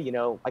go, hey, you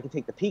know, I can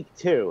take the Peak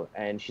too.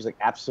 And she's like,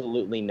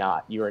 absolutely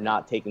not. You are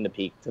not taking the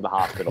Peak to the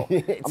hospital.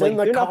 It's I'm like, in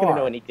the you're not going car.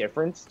 to know any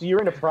difference.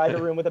 You're in a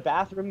private room with a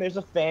bathroom. There's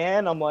a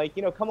fan. I'm like,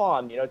 you know, come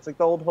on. You know, it's like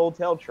the old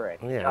hotel trick.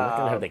 Yeah, I'm not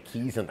going to have the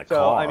keys in the So,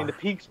 car. I mean, the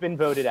Peak's been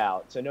voted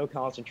out. So no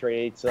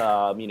concentrates,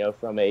 you know,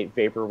 from a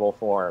vaporable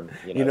form.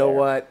 You know there.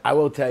 what? I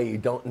will tell you,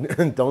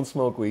 don't don't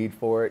smoke weed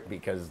for it,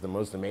 because the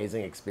most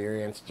amazing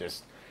experience,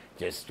 just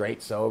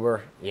straight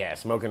sober. Yeah,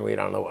 smoking weed, I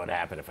don't know what would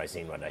happen if I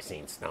seen what I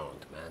seen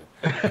stoned, man.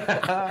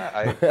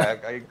 I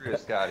agree with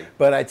Scotty.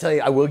 But I tell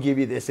you, I will give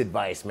you this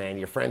advice, man.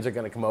 Your friends are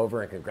going to come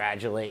over and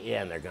congratulate you,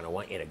 and they're going to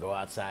want you to go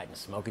outside and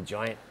smoke a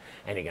joint,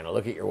 and you're going to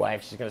look at your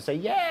wife. She's going to say,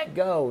 yeah,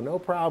 go, no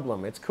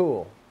problem. It's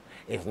cool.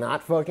 It's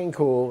not fucking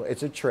cool.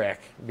 It's a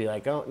trick. Be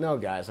like, oh, no,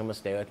 guys, I'm going to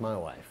stay with my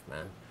wife,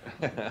 man.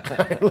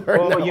 I learned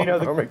Well, that you know,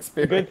 from the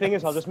experience. good thing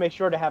is I'll just make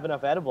sure to have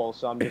enough edibles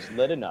so I'm just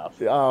lit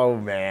enough. Oh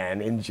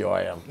man,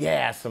 enjoy them.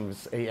 Yeah, some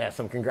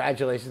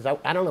congratulations.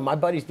 I don't know. My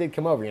buddies did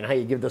come over. You know how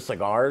you give the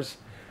cigars?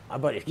 My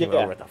buddies came Yeah.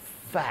 over with a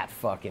fat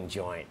fucking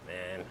joint,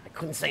 man. I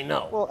couldn't say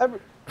no. Well,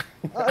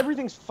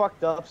 everything's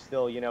fucked up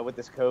still, you know, with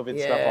this COVID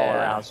stuff all Yeah.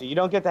 around. So you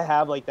don't get to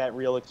have like that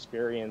real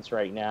experience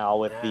right now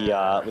with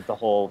the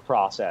whole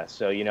process.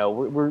 So you know,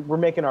 we're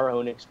making our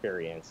own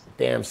experience.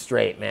 Damn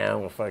straight, man.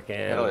 We'll fucking.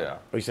 Hell yeah.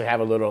 We should have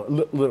a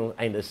little.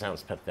 I mean, this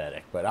sounds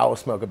pathetic, but I will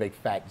smoke a big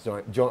fat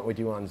joint with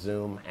you on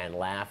Zoom and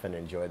laugh and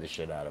enjoy the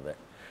shit out of it.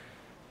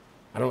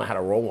 I don't know how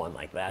to roll one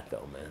like that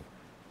though, man.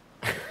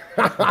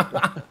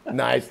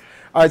 Nice.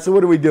 All right, so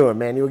what are we doing,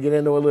 man? You'll get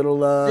into a little.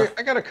 Yeah,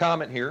 I got a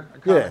comment here.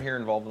 Yeah.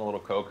 Involving a little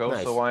cocoa.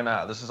 Nice. So why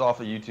not? This is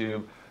off of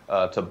YouTube.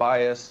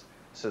 Tobias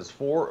says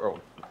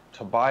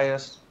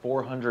Tobias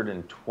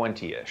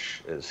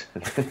 420ish is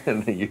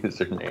in the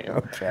username.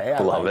 Okay, I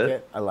love like it.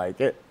 it. I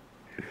like it.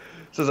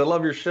 Says I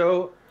love your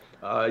show.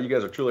 You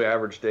guys are truly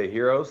average day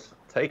heroes.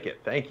 Take it.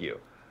 Thank you.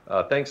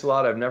 Thanks a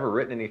lot. I've never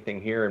written anything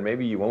here, and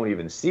maybe you won't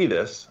even see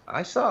this.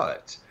 I saw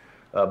it.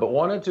 But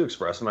wanted to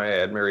express my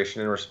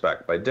admiration and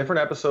respect. By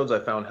different episodes, I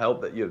found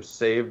help that you have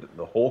saved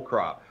the whole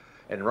crop.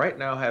 And right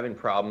now having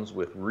problems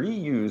with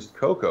reused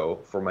cocoa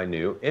for my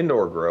new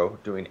indoor grow,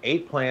 doing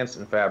 8 plants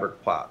in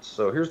fabric pots.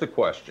 So here's the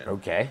question.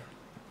 Okay.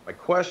 My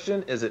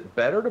question, is it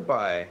better to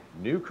buy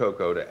new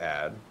cocoa to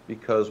add?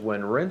 Because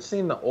when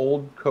rinsing the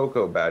old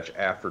cocoa batch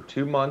after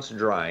 2 months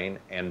drying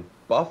and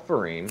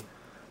buffering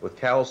with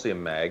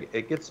calcium mag,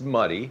 it gets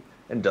muddy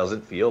and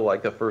doesn't feel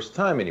like the first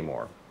time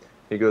anymore.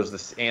 He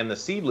goes, and the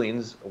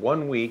seedlings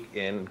 1 week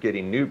in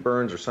getting newt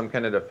burns or some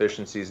kind of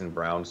deficiencies and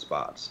brown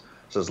spots.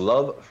 Says,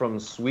 love from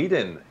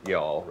Sweden,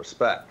 y'all.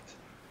 Respect.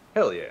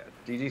 Hell yeah.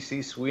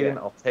 DGC Sweden, Yeah.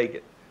 I'll take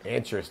it.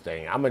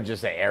 Interesting. I'm gonna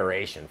just say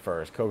aeration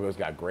first. Cocoa's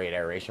got great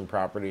aeration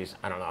properties.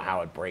 I don't know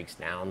how it breaks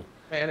down.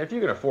 Man, if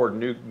you can afford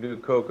new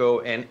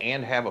cocoa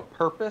and have a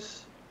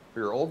purpose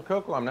for your old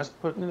cocoa, I'm not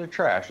putting it in the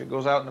trash. It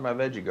goes out into my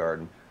veggie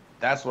garden.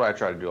 That's what I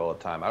try to do all the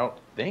time. I don't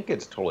think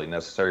it's totally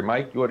necessary.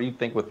 Mike, what do you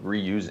think with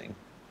reusing?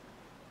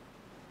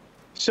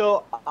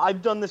 So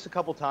I've done this a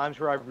couple times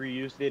where I've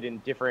reused it in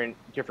different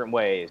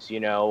ways. You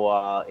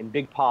know, in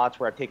big pots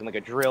where I've taken like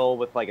a drill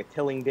with like a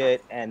tilling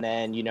bit and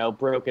then, you know,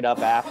 broke it up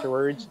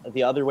afterwards.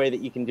 The other way that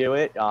you can do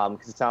it,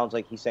 because it sounds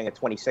like he's saying a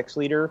 26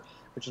 liter,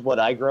 which is what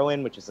I grow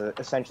in, which is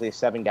essentially a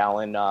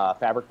 7-gallon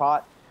fabric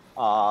pot.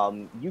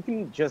 You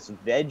can just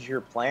veg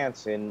your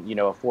plants in, you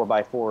know, a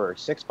 4x4 or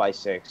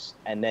 6x6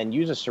 and then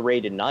use a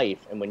serrated knife.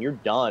 And when you're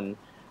done,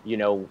 you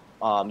know,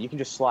 you can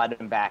just slide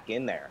them back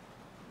in there.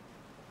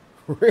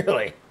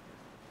 Really?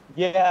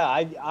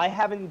 Yeah, I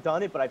haven't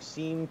done it, but I've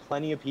seen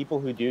plenty of people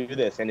who do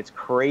this, and it's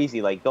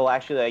crazy. Like, they'll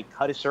actually like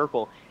cut a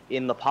circle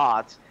in the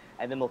pots,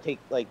 and then they'll take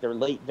like their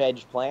late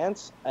veg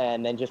plants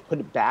and then just put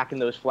it back in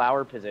those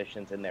flower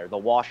positions in there.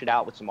 They'll wash it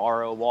out with some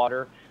RO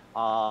water.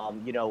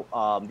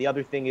 The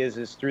other thing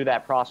is through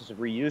that process of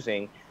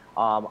reusing,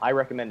 I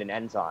recommend an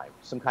enzyme,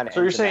 some kind of.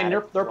 So you're saying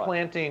they're enzymatic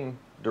planting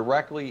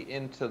directly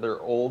into their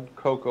old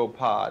cocoa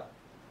pod?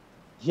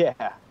 Yeah.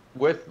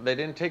 They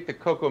didn't take the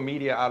cocoa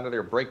media out of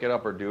there, break it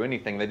up, or do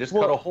anything. They just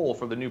cut a hole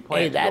for the new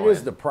plant. Hey, to that go is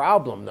in. the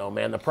problem, though,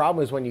 man. The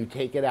problem is when you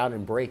take it out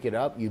and break it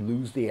up, you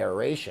lose the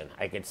aeration.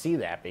 I could see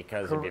that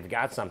because if you've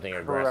got something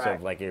aggressive,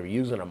 Correct. like you're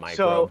using a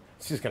microbe,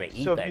 it's just going to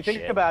eat So that if you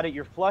think shit. about it,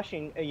 you're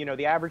flushing.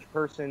 The average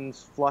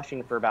person's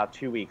flushing for about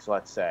 2 weeks,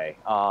 let's say.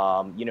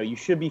 You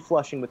should be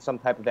flushing with some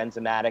type of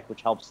enzymatic,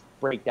 which helps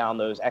break down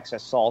those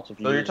excess salts. If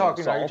So are you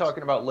talking salts.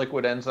 about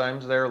liquid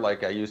enzymes there?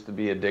 Like I used to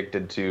be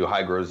addicted to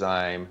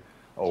Hydrozyme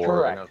or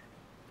Correct.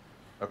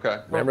 Okay.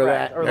 Remember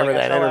that? Or Remember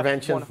like that SLF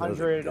intervention?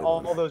 100,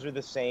 all those are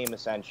the same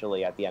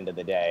essentially at the end of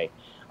the day.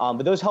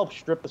 But those help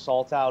strip the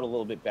salts out a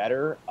little bit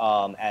better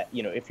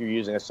if you're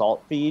using a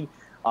salt feed,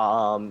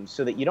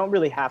 so that you don't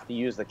really have to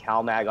use the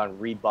CalMag on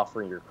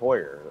rebuffering your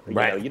coir.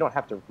 Right. You don't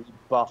have to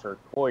rebuffer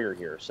coir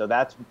here. So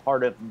that's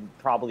part of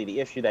probably the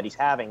issue that he's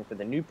having for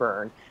the new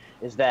burn,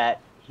 is that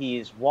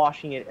he's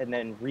washing it and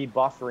then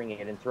rebuffering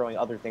it and throwing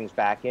other things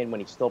back in when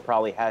he still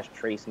probably has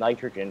trace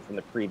nitrogen from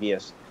the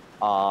previous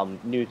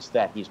newts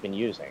that he's been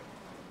using.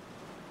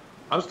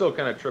 I'm still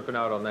kind of tripping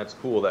out on that's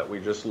cool that we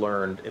just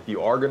learned if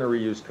you are going to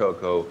reuse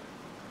cocoa,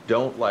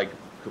 don't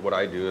what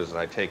I do is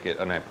I take it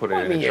and I put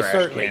it in a you trash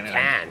certainly can.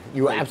 can.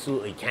 You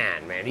absolutely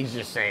can, man. He's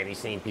just saying he's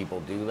seen people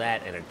do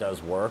that and it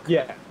does work.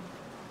 Yeah.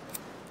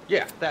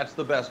 Yeah, that's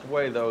the best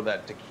way though.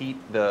 That to keep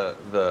the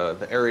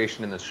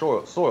aeration in the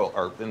soil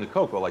or in the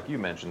cocoa, like you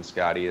mentioned,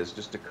 Scotty, is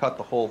just to cut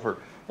the hole for.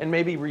 And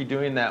maybe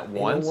redoing that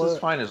once is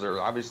fine. Is there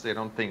obviously I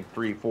don't think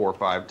 3, 4,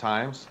 5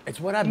 times. It's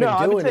what I've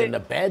been doing in the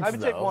beds, I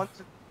would say though.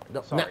 once.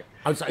 Sorry.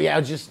 I'm sorry. Yeah,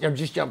 I'm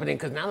just jumping in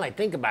because now that I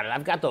think about it,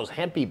 I've got those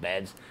hempy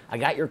beds. I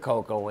got your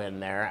cocoa in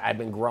there. I've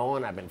been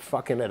growing. I've been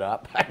fucking it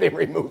up. I've been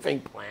removing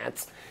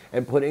plants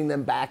and putting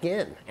them back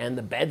in. And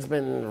the bed's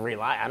been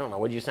I don't know.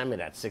 What did you send me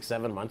that 6,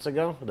 7 months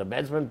ago? The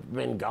bed's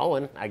been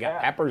going. I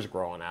got peppers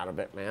growing out of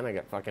it, man. I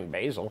got fucking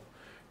basil.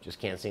 Just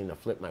can't seem to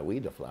flip my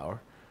weed to flower.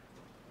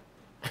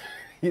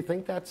 You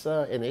think that's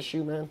an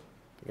issue, man?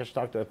 I should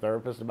talk to a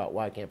therapist about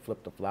why I can't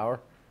flip the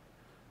flower.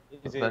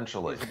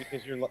 Eventually. Is it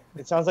because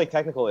it sounds like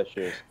technical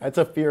issues. That's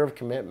a fear of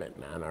commitment,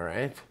 man, all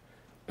right?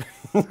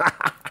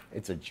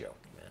 It's a joke,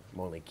 man. I'm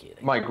only kidding.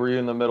 Mike, were you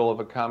in the middle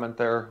of a comment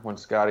there when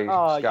Scotty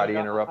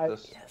interrupted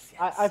us? Yes.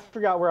 I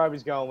forgot where I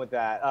was going with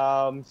that.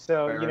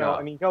 Fair enough.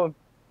 I mean,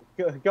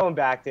 going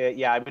back to it,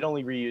 yeah, I would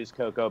only reuse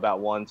cocoa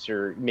about once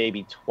or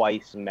maybe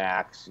twice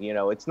max.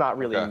 It's not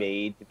really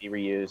made to be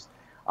reused.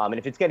 And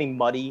if it's getting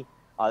muddy,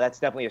 that's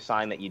definitely a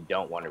sign that you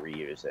don't want to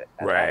reuse it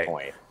at that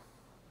point.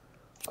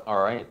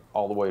 All right,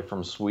 all the way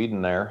from Sweden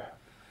there.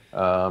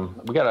 I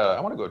want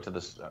to go to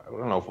this. I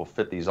don't know if we'll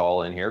fit these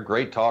all in here.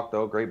 Great talk,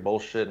 though. Great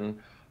bullshitting.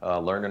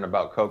 Learning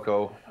about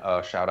cocoa.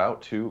 Shout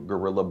out to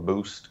Gorilla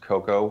Boost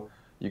Cocoa.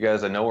 You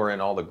guys, I know we're in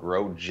all the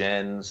grow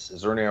gens.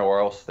 Is there anywhere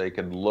else they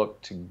could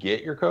look to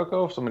get your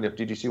cocoa? If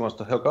DGC wants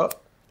to hook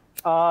up?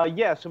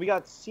 Yeah, so we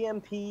got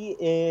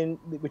CMP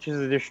which is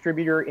a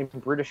distributor in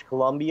British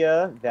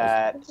Columbia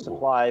that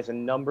supplies a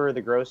number of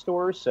the grow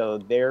stores. So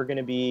they're going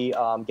to be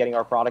getting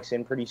our products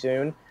in pretty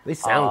soon. They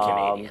sound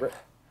Canadian.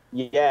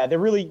 Yeah, they're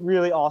really,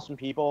 really awesome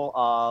people.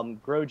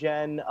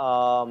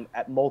 GrowGen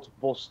at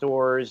multiple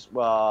stores.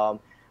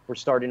 We're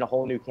starting a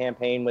whole new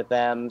campaign with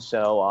them.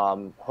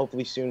 So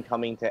hopefully soon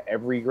coming to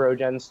every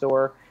GrowGen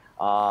store.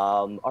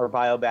 Our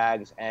bio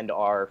bags and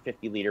our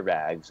 50-liter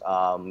bags.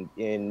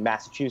 In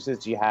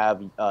Massachusetts, you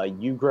have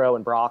UGrow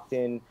in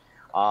Brockton.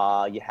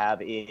 You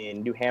have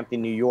in New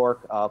Hampton, New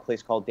York, a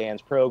place called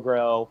Dan's Pro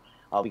Grow.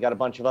 We got a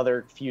bunch of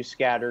other few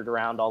scattered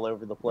around all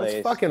over the place.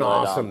 It's fucking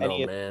awesome,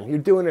 though, man. You're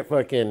doing it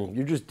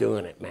you're just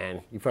doing it,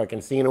 man. You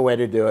fucking seen a way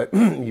to do it.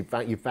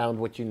 you found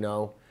what you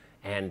know,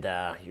 and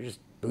you're just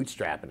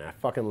bootstrapping it. I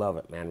fucking love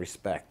it, man.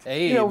 Respect.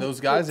 Hey,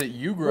 those guys at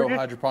UGrow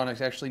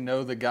Hydroponics actually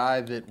know the guy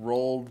that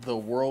rolled the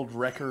world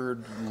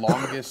record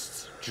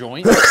longest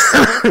joint.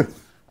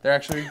 They're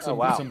actually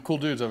some cool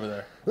dudes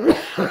over there.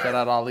 Shout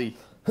out Ali.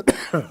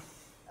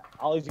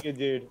 Ollie's a good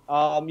dude.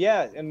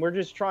 Yeah, and we're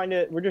just trying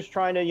to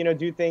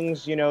do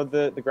things,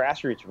 the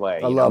grassroots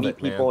way. I love meet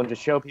people and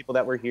just show people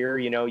that we're here.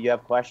 You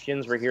have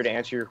questions, we're here to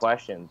answer your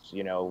questions.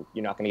 You're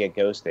not going to get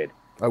ghosted.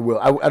 I will.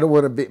 I don't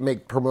want to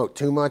promote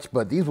too much,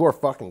 but these were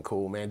fucking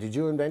cool, man. Did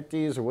you invent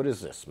these, or what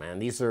is this,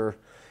 man?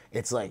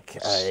 It's like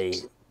a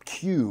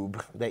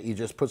cube that you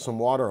just put some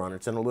water on.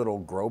 It's in a little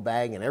grow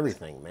bag and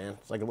everything, man.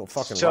 It's like a little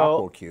fucking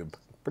Rockwell cube.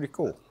 Pretty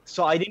cool.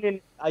 So I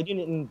didn't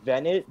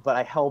invent it, but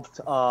I helped,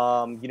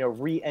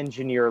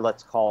 re-engineer,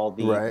 let's call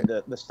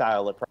the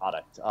style of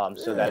product,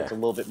 so that it's a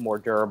little bit more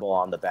durable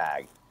on the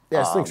bag.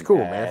 Yeah, this thing's cool,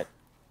 man.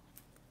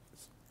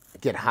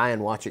 Get high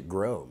and watch it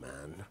grow,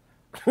 man.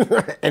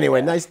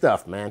 Anyway, nice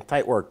stuff, man.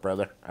 Tight work,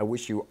 brother. I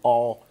wish you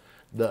all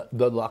the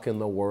luck in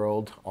the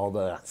world, all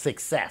the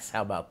success.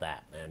 How about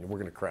that, man? We're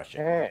gonna crush it.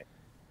 Hey.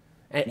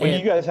 And, What do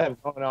you guys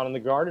have going on in the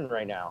garden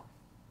right now?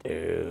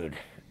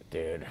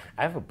 dude,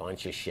 I have a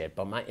bunch of shit,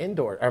 but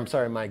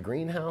my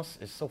greenhouse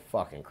is so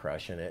fucking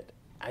crushing it.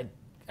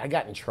 I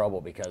got in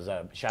trouble because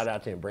shout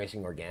out to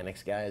Embracing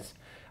Organics guys.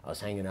 I was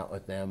hanging out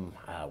with them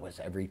was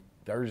every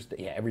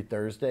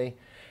Thursday,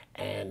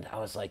 and I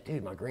was like,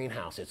 dude, my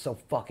greenhouse, it's so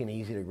fucking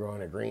easy to grow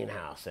in a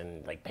greenhouse.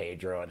 And like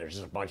Pedro, there's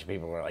just a bunch of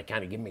people who are like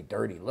kind of giving me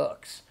dirty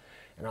looks.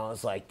 And I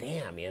was like,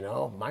 damn,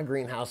 my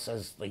greenhouse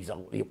has these,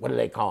 what do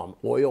they call them?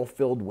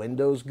 Oil-filled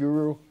windows,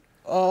 Guru?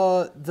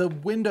 The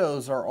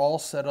windows are all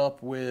set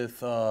up with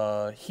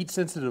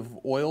heat-sensitive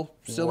oil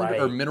cylinder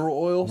or mineral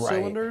oil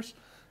cylinders.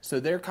 So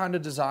they're kind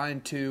of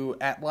designed to,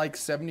 at like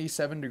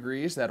 77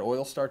 degrees, that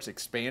oil starts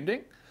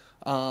expanding.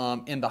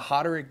 And the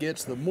hotter it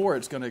gets, the more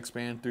it's going to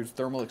expand through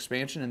thermal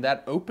expansion, and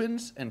that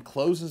opens and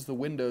closes the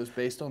windows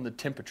based on the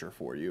temperature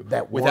for you.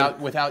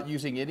 Without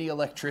using any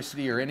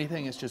electricity or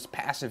anything, it's just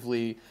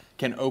passively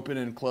can open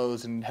and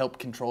close and help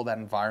control that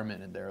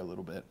environment in there a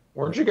little bit.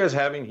 Weren't you guys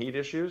having heat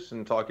issues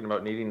and talking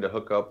about needing to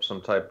hook up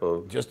some type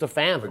of just a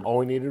fan? All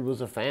we needed was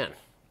a fan.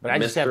 But I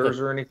just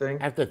or anything?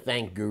 I have to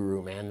thank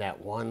Guru, man.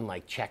 That one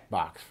like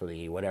checkbox for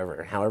the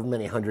however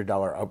many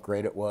 $100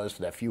 upgrade it was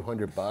for that few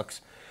 $100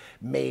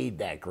 made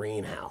that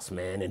greenhouse,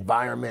 man.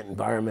 Environment.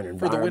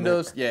 For the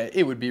windows, yeah,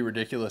 it would be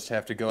ridiculous to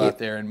have to go out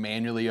there and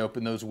manually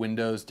open those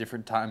windows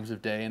different times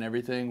of day and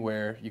everything.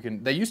 Where you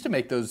can, they used to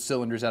make those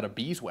cylinders out of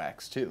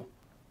beeswax too,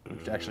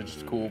 which is actually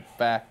just a cool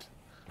fact.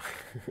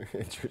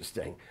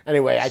 Interesting.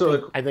 Anyway,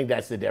 I think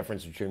that's the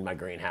difference between my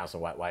greenhouse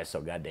and why it's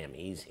so goddamn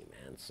easy,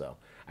 man. So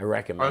I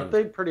recommend. Aren't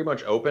they pretty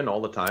much open all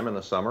the time in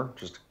the summer?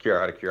 Just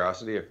out of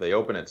curiosity, if they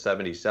open at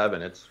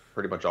 77, it's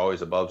pretty much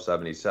always above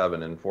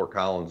 77 in Fort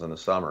Collins in the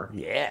summer.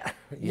 Yeah,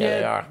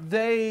 they are.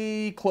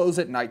 They close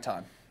at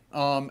nighttime.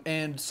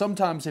 And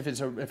sometimes if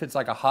it's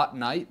like a hot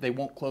night, they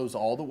won't close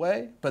all the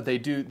way, but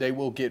they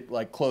will get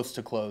like close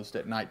to closed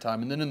at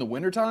nighttime. And then in the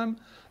wintertime,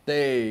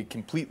 they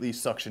completely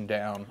suction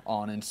down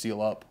on and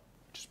seal up,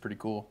 which is pretty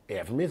cool.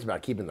 Yeah, for me it's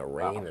about keeping the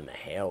rain and the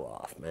hail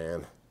off,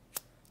 man.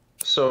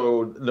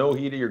 So no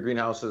heat at your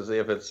greenhouses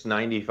if it's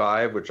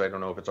 95, which I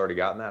don't know if it's already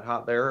gotten that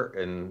hot there,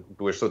 and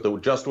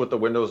just with the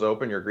windows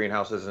open, your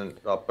greenhouse isn't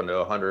up into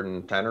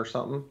 110 or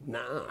something?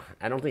 Nah,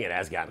 I don't think it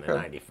has gotten to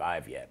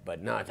 95 yet,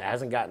 but no, it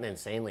hasn't gotten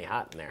insanely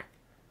hot in there.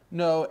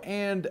 No,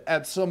 and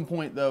at some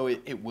point, though,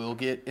 it will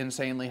get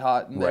insanely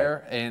hot in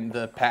there, and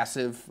the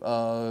passive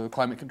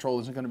climate control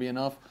isn't going to be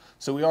enough.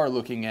 So we are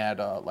looking at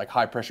like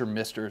high-pressure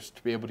misters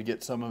to be able to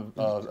get some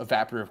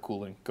evaporative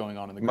cooling going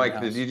on in the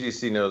greenhouse. Mike, the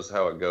DGC knows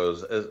how it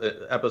goes.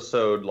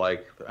 Episode,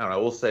 like, I don't know,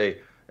 we'll say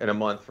in a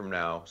month from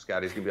now,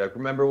 Scotty's going to be like,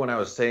 remember when I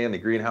was saying the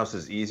greenhouse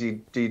is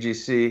easy,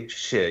 DGC?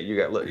 Shit, you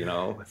got,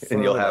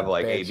 and you'll have,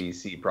 like,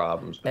 ABC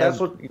problems. But that's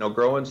what,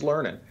 growing's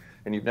learning.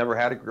 And you've never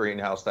had a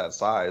greenhouse that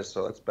size,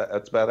 so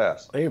that's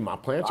badass. Hey, my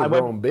plants are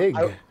growing big.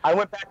 I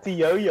went back to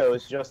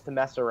yo-yos just to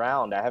mess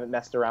around. I haven't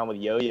messed around with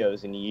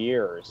yo-yos in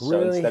years.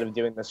 Really? So instead of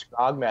doing the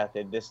Scrog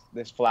method,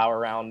 this flower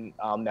around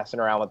messing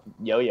around with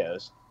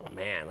yo-yos. Oh,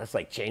 man, that's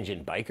like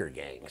changing biker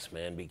gangs,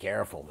 man. Be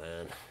careful,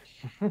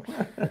 man.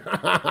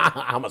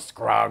 I'm a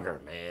Scrogger,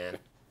 man.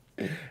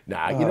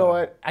 Nah, you know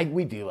what?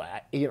 We do.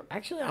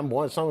 Actually, I'm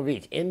one some of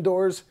each.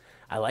 Indoors,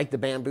 I like the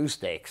bamboo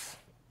stakes.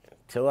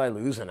 Till I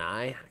lose an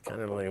eye. I kind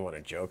of don't even want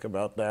to joke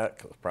about that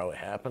because it'll probably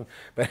happen.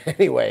 But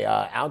anyway,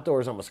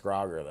 outdoors I'm a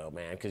Scrogger though,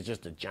 man, because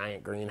just a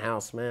giant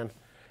greenhouse, man.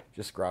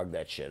 Just scrog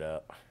that shit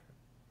up.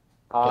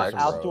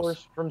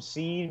 Outdoors from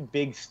seed,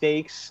 big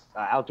stakes.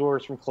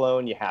 Outdoors from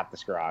clone, you have to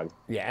Scrog.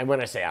 Yeah, and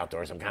when I say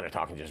outdoors, I'm kind of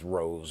talking just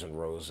rows and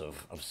rows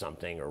of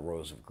something or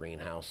rows of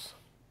greenhouse.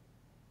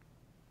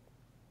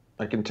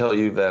 I can tell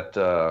you that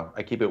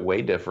I keep it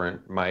way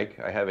different,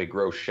 Mike. I have a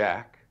grow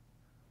shack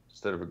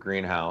instead of a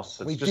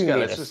greenhouse. We do need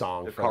a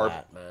song for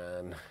that,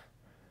 man.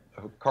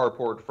 A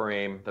carport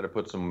frame that I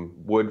put some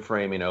wood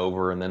framing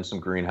over and then some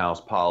greenhouse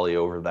poly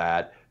over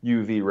that,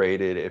 UV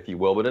rated, if you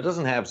will. But it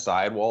doesn't have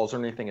sidewalls or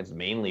anything. It's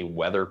mainly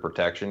weather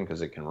protection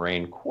because it can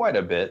rain quite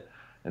a bit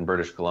in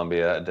British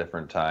Columbia at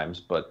different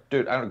times. But,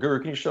 dude, Guru,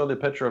 can you show the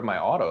picture of my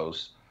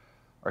autos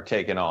are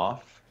taking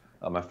off?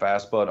 My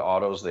Fastbud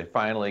autos, they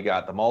finally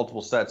got the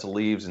multiple sets of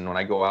leaves. And when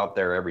I go out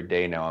there every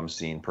day now, I'm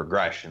seeing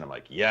progression. I'm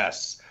like,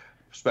 yes.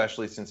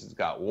 Especially since it's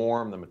got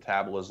warm, the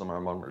metabolism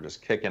of them are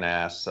just kicking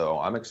ass. So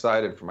I'm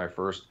excited for my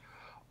first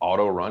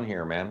auto run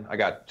here, man. I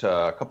got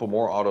a couple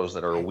more autos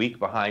that are a week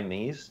behind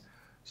these.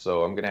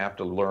 So I'm going to have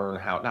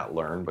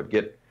to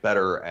get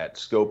better at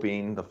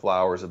scoping the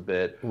flowers a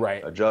bit,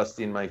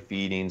 adjusting my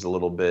feedings a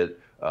little bit.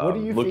 What are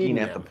you feeding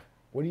them?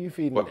 What are you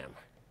feeding them?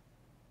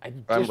 I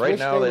just right wish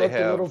now they they looked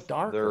have a little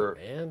darker,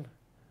 man.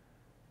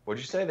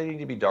 What'd you say? They need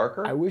to be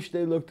darker? I wish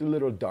they looked a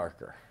little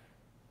darker.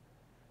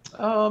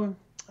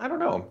 I don't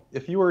know.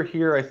 If you were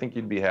here, I think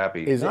you'd be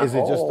happy. Is it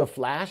just a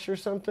flash or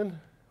something?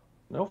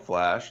 No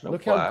flash.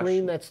 Look how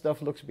green that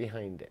stuff looks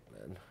behind it,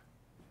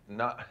 man.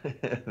 Not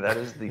that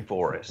is the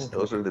forest.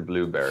 Those are the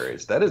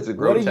blueberries. That is the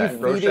What are you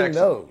grow feeding shack.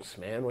 those,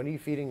 man? What are you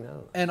feeding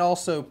those? And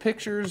also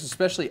pictures,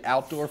 especially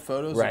outdoor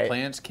photos Right. of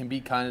plants, can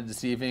be kind of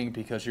deceiving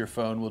because your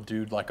phone will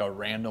do like a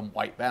random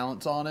white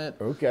balance on it.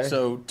 Okay.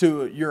 So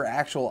to your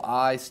actual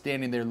eye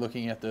standing there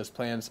looking at those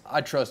plants,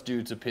 I trust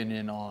dude's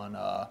opinion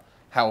on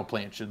how a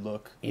plant should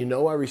look. You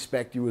know I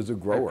respect you as a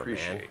grower, man.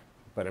 appreciate.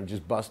 But I'm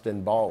just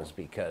busting balls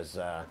because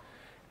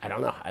I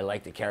don't know. I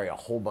like to carry a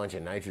whole bunch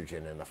of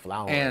nitrogen in the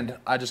flower. And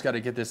I just got to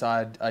get this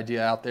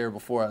idea out there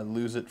before I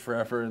lose it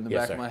forever in the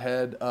Yes, back sir. of my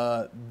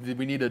head.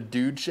 We need a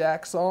Dude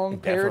Shack song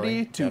Definitely,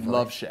 parody to definitely.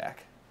 Love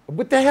Shack.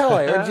 What the hell?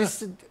 I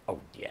just oh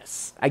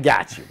yes, I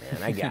got you,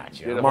 man. I got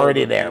you. Get a I'm hold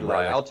already of there, Eli.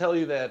 brother. I'll tell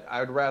you that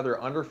I'd rather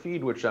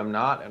underfeed, which I'm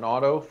not in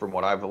auto, from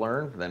what I've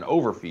learned, than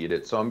overfeed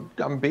it. So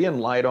I'm being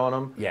light on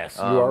them. Yes,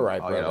 you are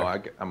right, You know,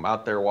 brother. I'm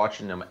out there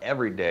watching them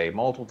every day,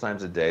 multiple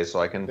times a day, so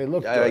I can. They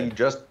look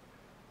good.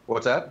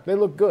 What's that? They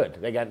look good.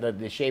 They got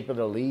the shape of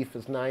the leaf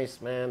is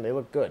nice, man. They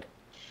look good.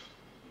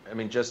 I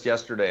mean, just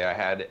yesterday I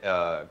had.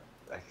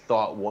 I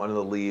thought one of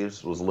the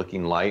leaves was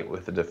looking light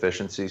with a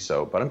deficiency,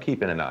 but I'm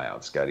keeping an eye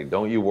out, Scotty.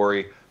 Don't you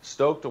worry.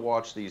 Stoked to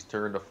watch these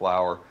turn to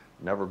flower.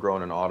 Never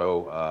grown in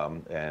auto,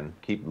 and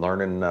keep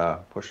learning,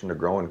 pushing the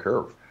growing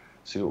curve.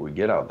 See what we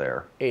get out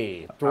there.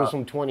 Hey, throw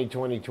some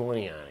 20-20-20 on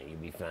it. You'll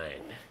be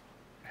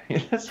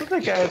fine. That's what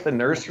the guy at the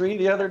nursery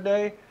the other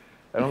day.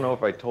 I don't know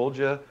if I told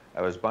you.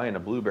 I was buying a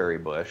blueberry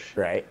bush,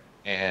 Right.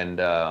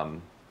 and a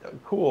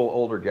cool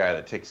older guy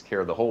that takes care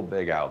of the whole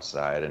big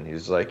outside, and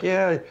he's like,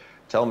 "Yeah,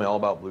 tell me all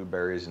about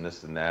blueberries and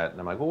this and that." And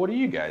I'm like, "Well, what do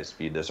you guys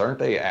feed this? Aren't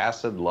they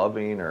acid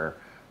loving?" Or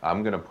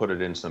I'm gonna put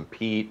it in some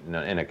peat in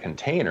a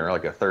container,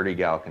 like a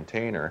 30-gallon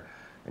container.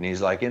 And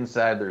he's like,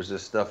 "Inside there's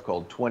this stuff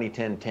called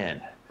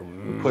 20-10-10.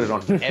 We put it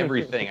on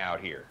everything out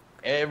here.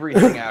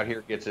 Everything out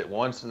here gets it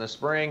once in the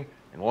spring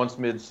and once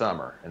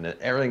midsummer, and then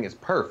everything is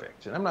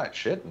perfect." And I'm not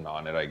shitting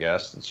on it, I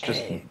guess. It's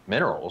just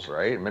minerals,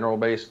 right?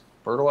 Mineral-based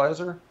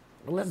fertilizer.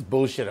 Well, let's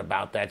bullshit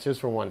about that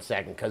just for 1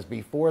 second, because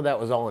before that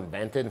was all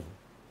invented,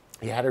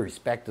 you had to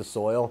respect the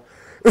soil,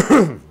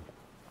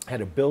 had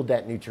to build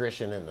that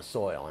nutrition in the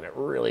soil, and it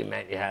really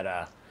meant you had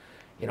to,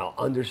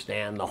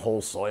 understand the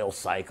whole soil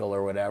cycle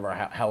or whatever,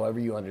 however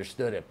you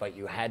understood it, but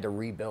you had to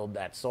rebuild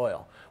that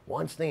soil.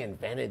 Once they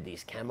invented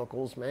these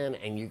chemicals, man,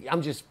 and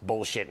I'm just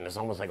bullshitting, it's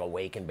almost like a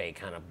wake and bake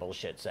kind of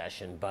bullshit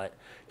session, but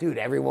dude,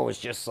 everyone was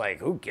just like,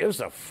 who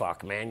gives a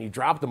fuck, man? You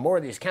drop the more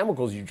of these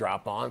chemicals you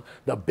drop on,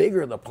 the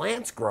bigger the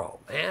plants grow,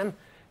 man.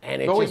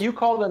 And But you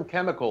call them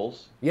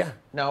chemicals. Yeah.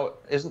 Now,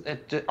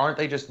 aren't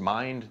they just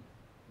mined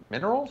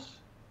minerals?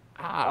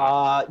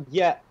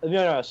 Yeah,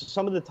 no. So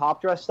some of the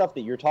top dress stuff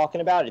that you're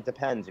talking about, it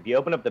depends. If you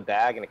open up the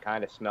bag and it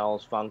kind of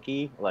smells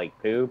funky, like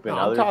poop and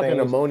No, other I'm talking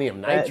things, ammonium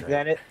nitrate.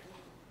 Then it.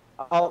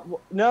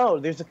 No,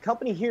 there's a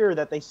company here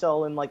that they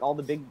sell in like all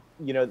the big,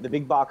 the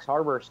big box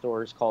hardware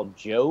stores called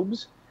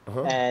Jobs,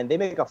 and they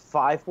make a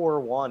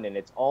 541, and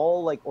it's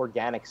all like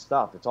organic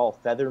stuff. It's all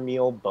feather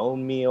meal,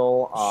 bone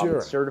meal, Sure.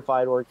 it's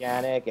certified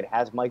organic. It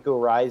has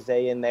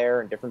mycorrhizae in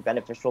there and different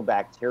beneficial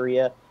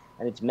bacteria,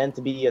 and it's meant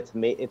to be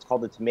It's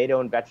called the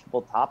tomato and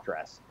vegetable top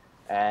dress,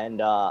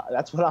 and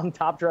that's what I'm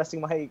top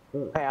dressing my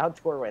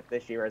outdoor with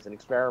this year as an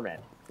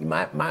experiment.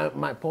 My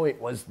point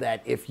was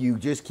that if you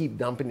just keep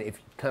dumping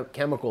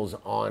chemicals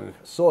on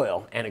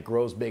soil and it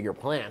grows bigger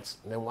plants,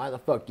 then why the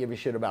fuck give a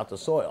shit about the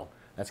soil?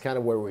 That's kind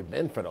of where we've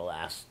been for the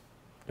last,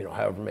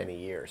 however many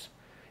years.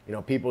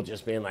 People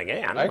just being like,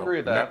 hey, I agree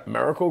with that.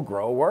 Miracle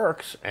Grow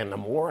works, and the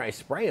more I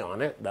spray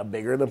on it, the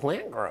bigger the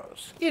plant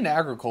grows. In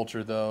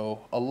agriculture,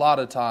 though, a lot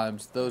of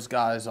times those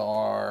guys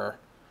are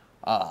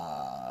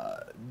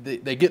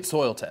they get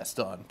soil tests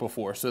done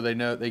before, so they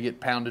know they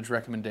get poundage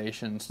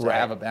recommendations to Right.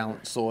 have a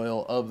balanced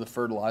soil of the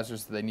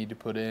fertilizers that they need to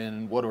put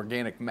in, what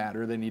organic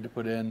matter they need to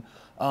put in.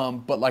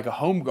 But like a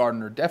home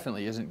gardener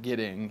definitely isn't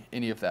getting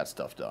any of that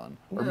stuff done,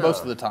 or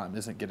most of the time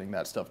isn't getting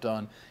that stuff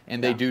done,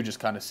 and they do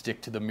just kind of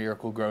stick to the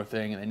Miracle Grow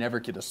thing, and they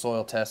never get a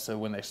soil test. So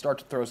when they start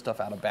to throw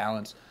stuff out of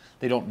balance,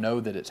 they don't know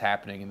that it's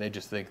happening, and they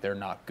just think they're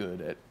not good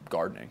at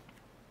gardening.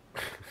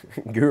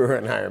 Guru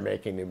and I are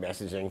making new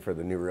messaging for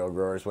the New Real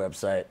Growers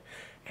website,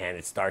 and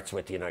it starts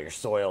with, your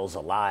soil's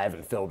alive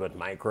and filled with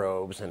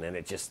microbes, and then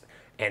it just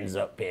ends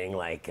up being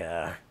like,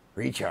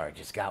 recharge,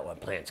 it's got what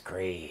plants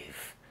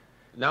crave.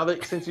 Now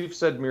that since you've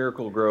said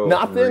Miracle Grow and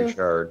Nothing.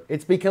 Richard,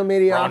 It's become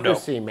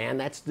idiocracy, man.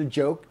 That's the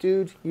joke,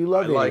 dude. You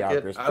love I like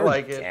it. idiocracy. I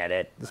like it. Forget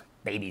it. This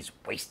baby's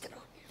wasted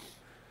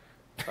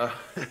on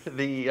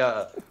you.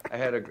 I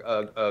had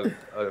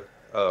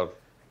a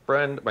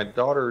friend, my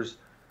daughter's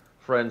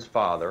friend's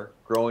father,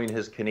 growing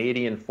his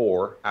Canadian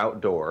 4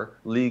 outdoor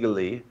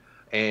legally,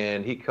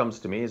 and he comes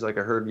to me. He's like,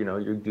 "I heard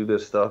you do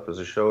this stuff as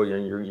a show.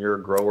 You're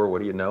a grower. What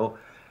do you know?"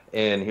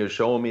 And he was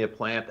showing me a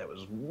plant that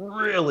was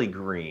really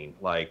green.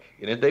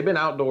 And they've been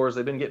outdoors.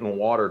 They've been getting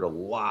watered a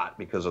lot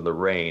because of the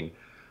rain.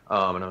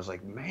 And I was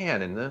like,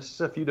 man, and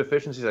there's a few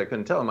deficiencies I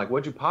couldn't tell. I'm like,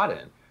 what'd you pot in?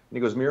 And he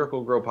goes,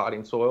 Miracle Grow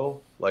potting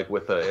soil,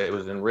 it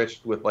was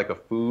enriched with like a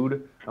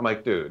food. I'm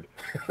like, dude,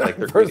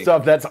 they're First eating-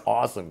 off, that's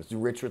awesome. It's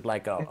rich with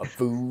like a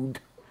food.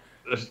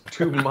 There's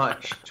too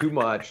much.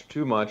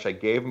 I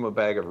gave him a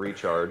bag of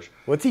recharge.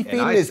 What's he and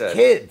feeding I his said,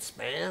 kids,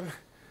 man?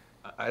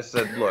 I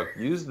said, look,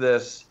 use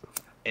this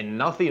and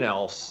nothing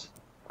else,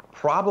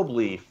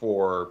 probably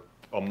for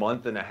a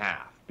month and a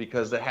half,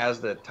 because it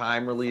has the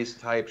time release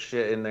type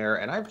shit in there.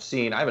 And I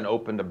haven't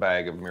opened a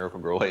bag of Miracle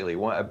Grow lately.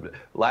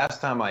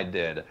 Last time I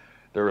did,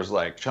 there was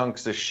like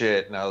chunks of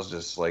shit, and I was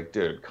just like,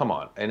 dude, come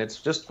on. And it's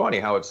just funny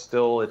how it's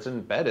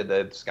embedded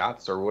that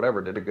Scott's or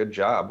whatever did a good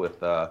job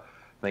with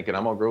thinking,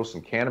 I'm gonna grow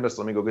some cannabis.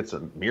 Let me go get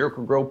some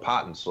Miracle Grow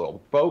pot and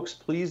soil. Folks,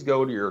 please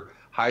go to your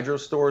hydro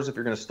stores if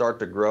you're going to start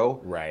to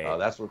grow. Right.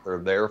 That's what they're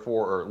there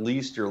for, or at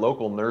least your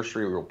local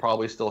nursery will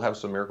probably still have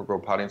some Miracle Grow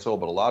potting soil,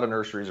 but a lot of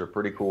nurseries are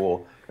pretty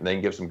cool, and they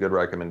can give some good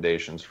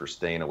recommendations for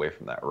staying away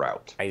from that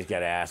route. I just got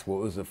to ask, what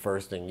was the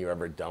first thing you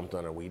ever dumped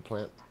on a weed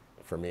plant?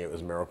 For me, it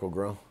was Miracle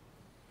Grow.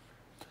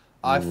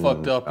 I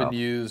fucked up and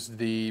used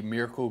the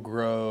Miracle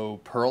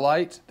Grow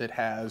perlite that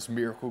has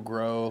Miracle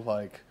Grow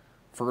like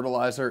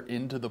fertilizer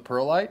into the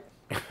perlite.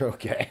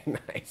 Okay,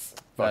 nice.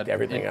 Fucked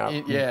everything up.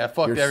 Yeah,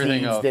 fucked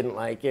everything Your seeds up. didn't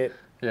like it.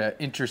 Yeah,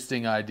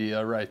 interesting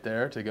idea right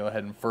there to go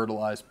ahead and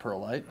fertilize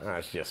perlite. Oh,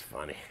 it's just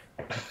funny.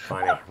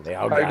 Funny. They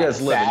all How are you got guys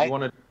it. living? You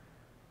want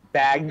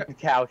Bagged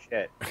cow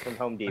shit from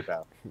Home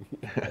Depot.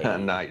 to?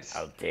 Nice.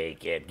 I'll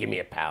take it. Give me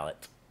a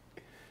pallet.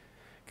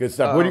 Good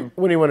stuff. What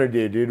do you want to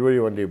do, dude? What do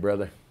you want to do,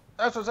 brother?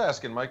 That's what I was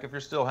asking, Mike. If you're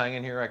still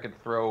hanging here, I could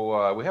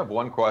throw. We have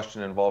one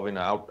question involving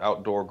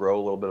outdoor grow,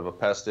 a little bit of a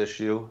pest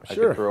issue.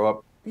 Sure. I could throw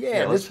up.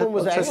 Yeah, let's this one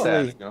was hit actually,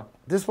 that, you know?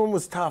 this one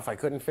was tough. I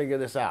couldn't figure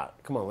this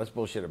out. Come on, let's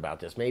bullshit about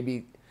this.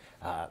 Maybe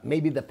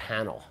the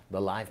panel, the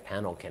live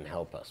panel can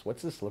help us.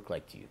 What's this look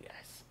like to you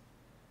guys?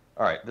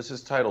 All right, this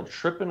is titled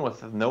 "Tripping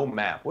with No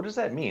Map." What does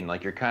that mean?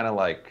 Like you're kind of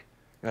like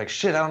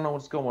shit. I don't know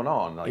what's going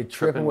on. Like You're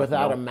tripping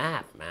without a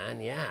map,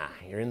 man. Yeah,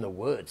 you're in the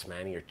woods,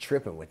 man. You're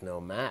tripping with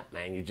no map,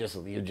 man.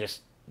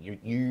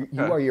 You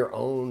are your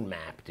own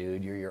map,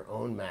 dude. You're your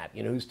own map.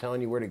 You know who's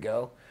telling you where to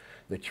go?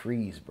 The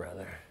trees,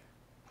 brother.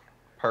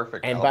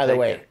 Perfect. And I'll by the take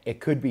way, it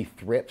could be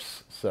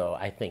thrips. So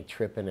I think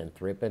tripping and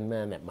thripping,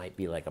 man, that might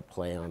be like a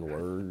play on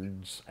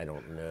words. I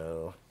don't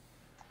know.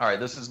 All right,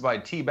 this is by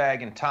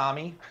Teabag and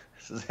Tommy.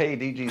 This is Hey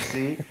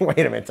DGC. Wait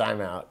a minute,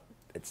 time out.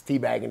 It's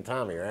Teabag and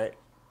Tommy, right?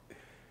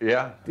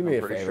 Yeah, Do me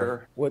I'm a pretty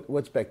favor. sure.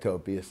 What's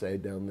Bectopia say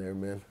down there,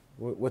 man?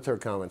 What's our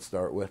comment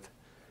start with?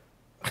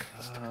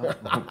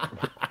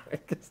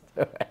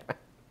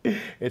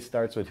 It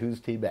starts with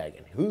who's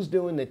teabagging. Who's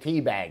doing the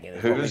teabagging?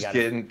 Who's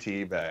getting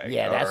teabagged?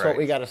 Yeah, that's All right. what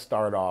we got to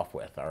start off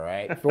with, all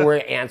right? Before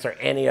we answer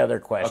any other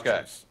questions.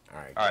 Okay.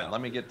 All right. All right, let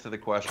me get to the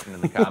question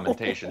in the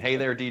commentation. Hey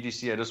there,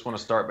 DGC. I just want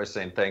to start by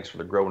saying thanks for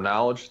the Grow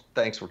knowledge.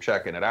 Thanks for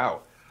checking it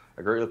out.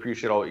 I greatly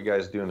appreciate all what you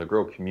guys do in the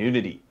Grow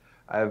community.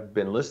 I've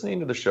been listening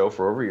to the show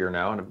for over a year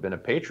now and have been a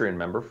Patreon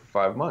member for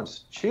 5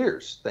 months.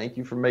 Cheers. Thank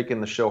you for making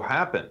the show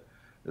happen.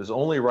 It was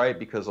only right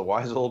because a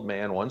wise old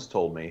man once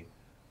told me,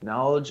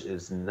 knowledge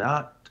is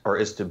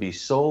to be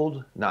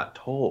sold, not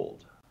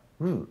told.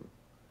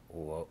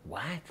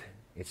 What?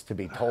 It's to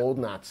be told,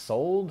 not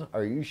sold?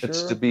 Are you sure?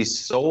 It's to be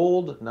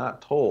sold,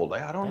 not told.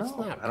 I don't That's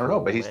know. not I don't know,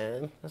 cool, but he's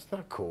man. That's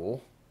not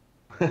cool.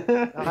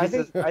 I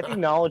think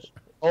knowledge is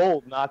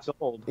old, not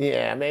sold.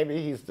 Yeah,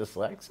 maybe he's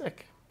dyslexic.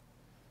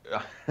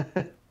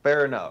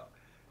 Fair enough.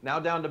 Now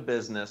down to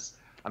business.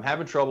 I'm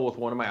having trouble with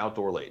one of my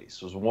outdoor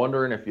ladies. Was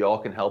wondering if y'all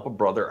can help a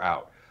brother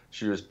out.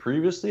 She was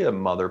previously a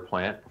mother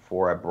plant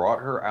before I brought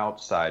her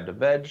outside to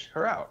veg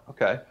her out.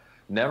 Okay.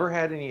 Never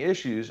had any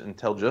issues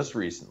until just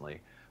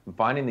recently. I'm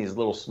finding these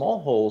little small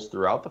holes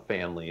throughout the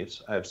fan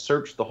leaves. I've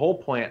searched the whole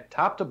plant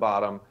top to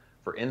bottom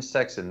for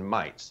insects and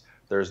mites.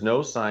 There's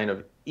no sign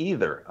of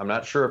either. I'm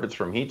not sure if it's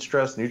from heat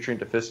stress, nutrient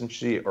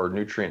deficiency, or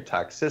nutrient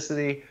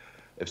toxicity.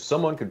 If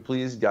someone could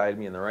please guide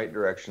me in the right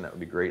direction, that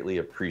would be greatly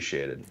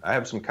appreciated. I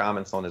have some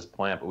comments on this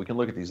plant, but we can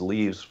look at these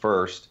leaves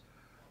first.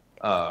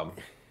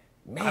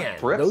 Man,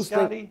 Thrips, those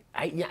Scotty?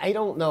 things, I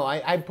don't know.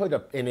 I put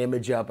an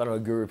image up. I don't know,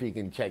 Guru, if you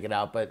can check it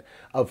out, but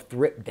of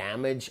thrip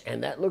damage,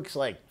 and that looks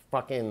like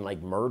fucking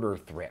like murder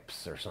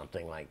thrips or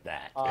something like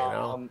that. You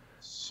know,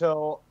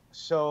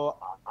 So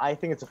I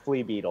think it's a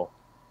flea beetle.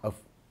 a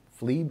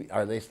flea.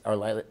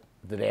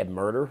 Do they have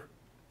murder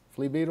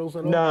flea beetles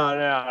in them? No.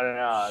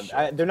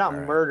 They're not All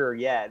right. murder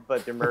yet,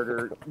 but they're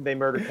murder. They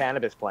murder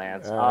cannabis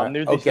plants. They're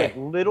these okay. like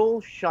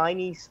little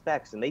shiny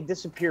specks, and they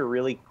disappear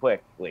really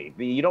quickly.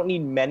 You don't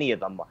need many of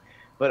them,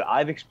 but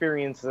I've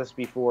experienced this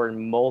before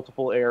in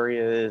multiple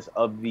areas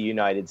of the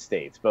United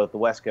States, both the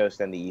West Coast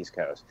and the East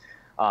Coast.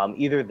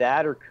 Either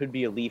that or could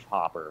be a leaf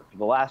hopper. For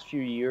the last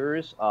few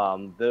years,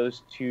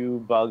 those two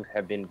bugs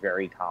have been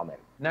very common.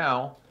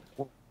 Now,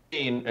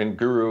 and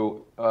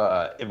Guru,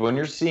 when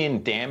you're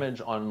seeing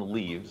damage on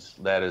leaves,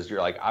 that is,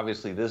 you're like,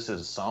 obviously this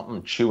is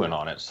something chewing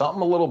on it,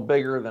 something a little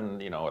bigger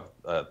than,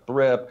 a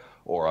thrip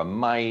or a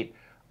mite.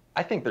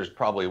 I think there's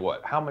probably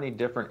how many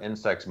different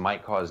insects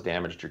might cause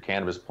damage to your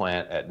cannabis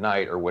plant at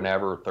night or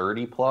whenever,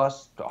 30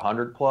 plus,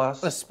 100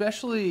 plus?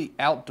 Especially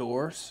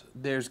outdoors,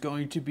 there's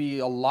going to be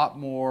a lot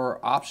more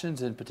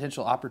options and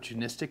potential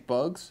opportunistic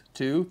bugs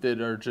too that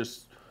are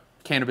just,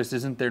 cannabis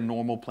isn't their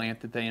normal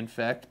plant that they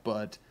infect,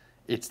 but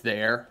it's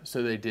there,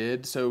 so they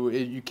did. So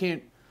you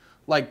can't,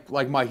 like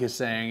Mike is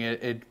saying,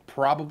 it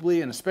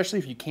probably, and especially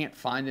if you can't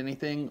find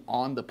anything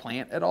on the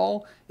plant at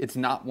all, it's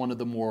not one of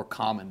the more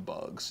common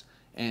bugs,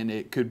 and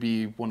it could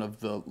be one of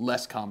the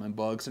less common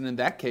bugs. And in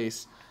that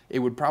case, it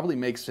would probably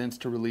make sense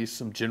to release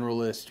some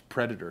generalist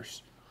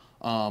predators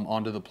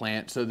onto the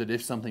plant, so that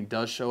if something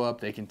does show up,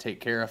 they can take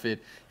care of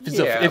it.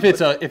 If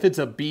it's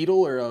a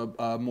beetle or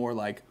a more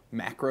like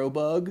macro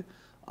bug,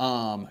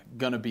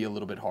 gonna be a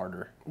little bit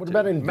harder. What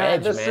about in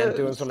veg, man? is-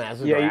 Doing some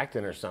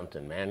azadirachtin or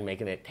something, man,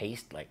 making it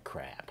taste like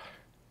crap.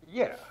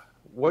 Yeah.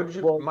 What did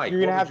you, Well, Mike?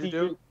 you're gonna what have would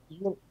to you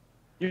do?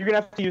 you're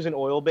gonna have to use an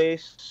oil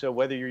base. So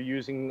whether you're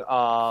using, whether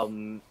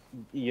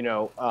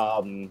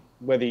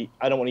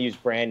I don't want to use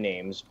brand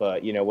names,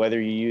 but whether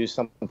you use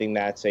something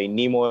that's a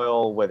neem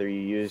oil, whether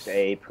you use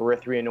a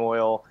perithrin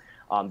oil,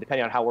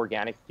 depending on how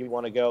organic you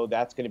want to go,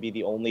 that's going to be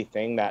the only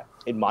thing that,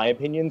 in my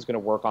opinion, is going to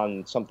work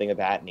on something of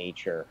that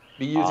nature.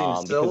 Be using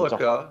because it's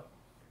silica.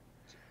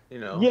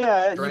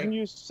 Yeah, you drink. can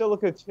use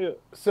silica too.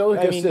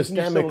 Silica You can use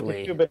silica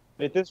systemically. too, but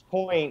at this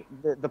point,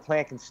 the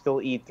plant can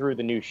still eat through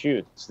the new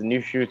shoots. The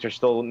new shoots are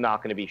still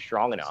not going to be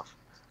strong enough.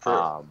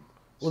 True.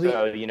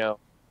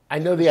 I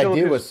know the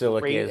idea with silica's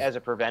silica great is as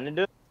a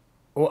preventative.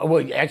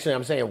 Well, actually,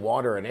 I'm saying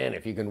water it in.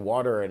 If you can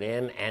water it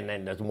in, and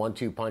then there's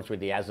 1-2 punch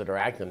with the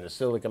azadirachtin, the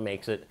silica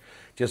makes it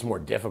just more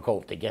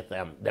difficult to get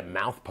the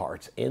mouth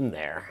parts in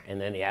there, and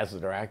then the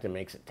azadirachtin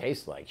makes it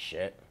taste like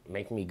shit.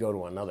 Make me go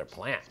to another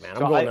plant, man. I'm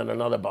So going to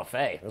another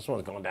buffet. This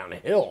one's going down the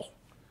hill.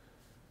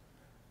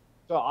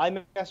 So I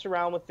mess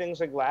around with things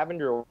like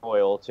lavender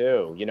oil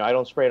too. I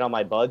don't spray it on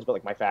my buds, but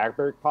like my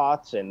fabric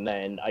pots, and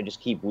then I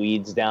just keep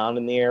weeds down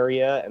in the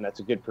area, and that's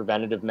a good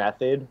preventative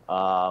method.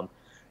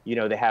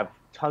 They have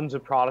tons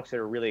of products that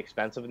are really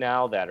expensive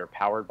now that are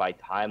powered by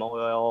thyme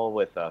oil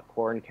with a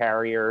corn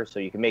carrier, so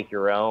you can make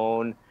your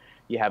own.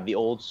 You have the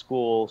old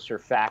school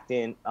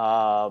surfactant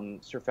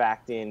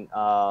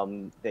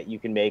that you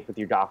can make with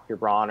your Dr.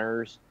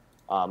 Bronner's.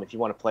 If you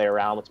want to play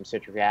around with some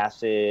citric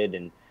acid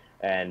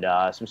and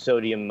some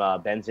sodium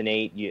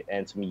benzenate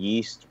and some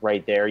yeast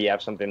right there, you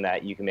have something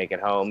that you can make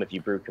at home if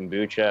you brew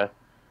kombucha.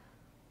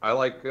 I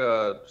like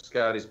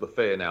Scotty's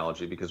buffet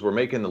analogy because we're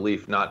making the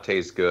leaf not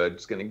taste good.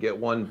 It's going to get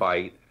one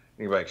bite.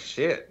 And you're like,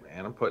 shit,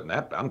 man,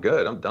 I'm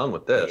good. I'm done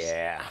with this.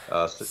 Yeah.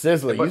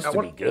 Sizzler Sizzler used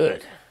to be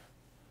good.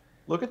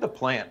 Look at the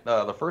plant.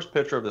 The first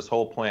picture of this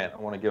whole plant, I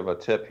want to give a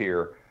tip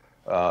here.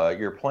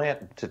 Your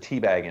plant to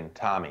teabagging,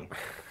 Tommy.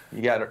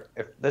 You got to,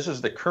 if this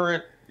is the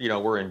current,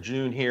 we're in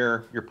June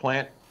here, your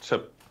plant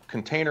to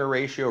container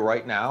ratio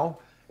right now,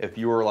 if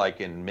you were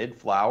like in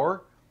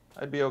mid-flower,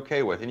 I'd be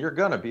okay with. And you're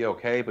going to be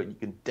okay, but you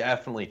can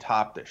definitely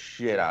top the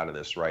shit out of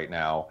this right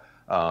now.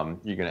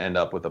 You're going to end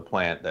up with a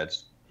plant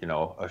that's, a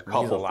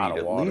couple lot feet of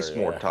at water, least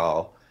more yeah.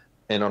 tall.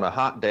 And on a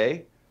hot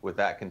day with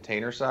that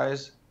container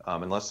size,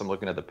 unless I'm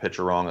looking at the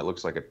picture wrong, it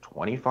looks like a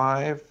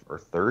 25 or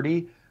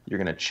 30. You're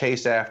going to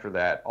chase after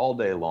that all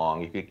day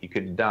long. You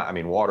could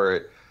water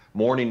it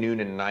morning,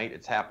 noon, and night.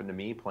 It's happened to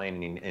me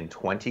playing in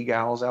 20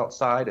 gallons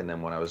outside. And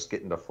then when I was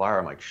getting to flower,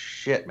 I'm like,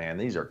 shit, man,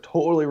 these are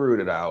totally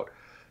rooted out.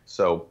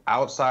 So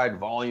outside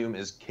volume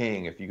is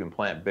king if you can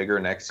plant bigger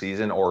next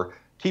season, or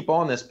keep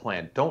on this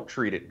plant. Don't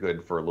treat it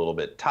good for a little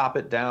bit. Top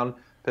it down,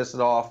 piss it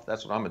off.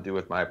 That's what I'm going to do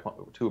with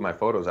two of my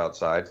photos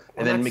outside.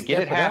 And then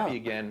get it happy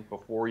again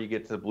before you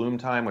get to bloom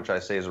time, which I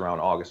say is around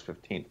August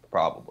 15th,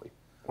 probably.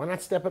 Why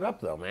not step it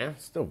up, though, man?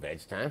 It's still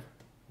veg time.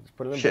 Just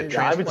put it in Shit, big-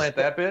 transplant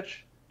that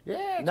bitch?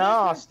 Yeah.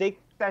 No, stake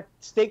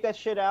that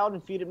shit out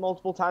and feed it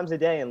multiple times a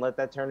day and let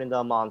that turn into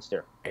a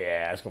monster.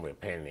 Yeah, it's going to be a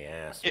pain in the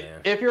ass,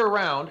 man. If you're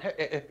around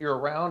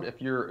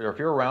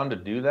to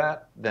do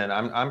that, then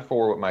I'm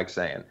for what Mike's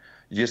saying.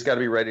 You just got to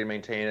be ready to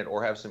maintain it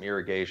or have some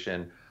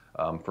irrigation.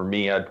 For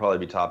me, I'd probably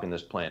be topping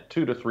this plant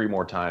 2 to 3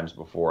 more times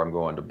before I'm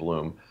going to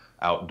bloom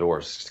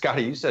outdoors.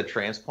 Scotty, you said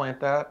transplant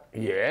that?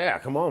 Yeah,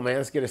 come on, man.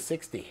 Let's get a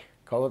 60.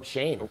 Call up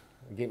Shane.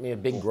 Get me a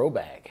big grow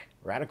bag.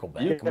 Radical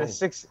bag. Come on.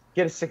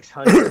 Get a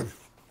 600.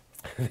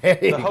 There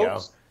you The go.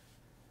 hopes,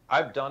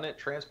 I've done it,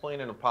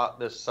 transplanting a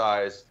pot this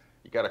size.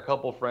 You got a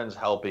couple friends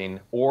helping,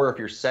 or if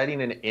you're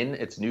setting it in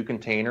its new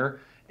container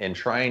and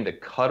trying to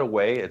cut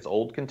away its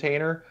old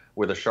container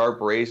with a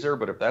sharp razor,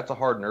 but if that's a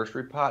hard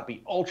nursery pot,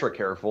 be ultra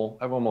careful.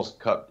 I've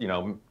almost cut,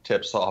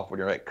 tips off when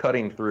you're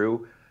cutting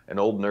through an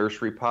old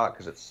nursery pot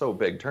because it's so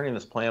big. Turning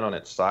this plant on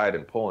its side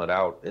and pulling it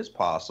out is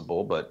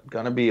possible, but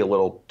gonna be a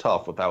little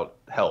tough without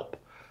help.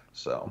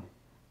 So.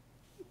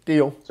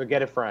 Deal. So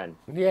get a friend.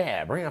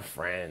 Yeah, bring a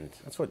friend.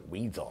 That's what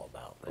weed's all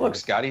about, man. Look,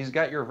 Scotty's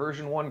got your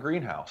version 1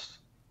 greenhouse.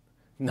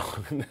 No,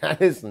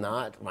 that is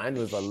not. Mine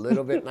was a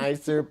little bit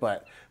nicer,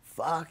 but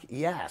fuck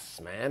yes,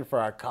 man. For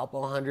a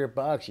couple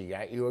 $100, you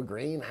got you a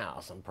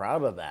greenhouse. I'm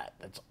proud of that.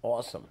 That's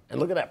awesome.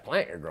 And look at that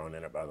plant you're growing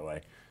in it, by the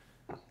way.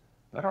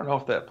 I don't know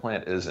if that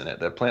plant is in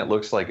it. That plant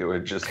looks like it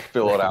would just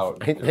fill it out.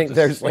 I think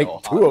there's like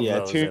 2 of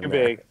Yeah, those. too in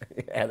big.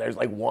 there. Yeah, there's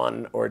like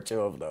 1 or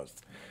 2 of those.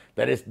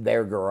 That is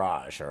their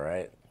garage, all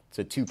right? It's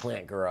a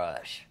 2-plant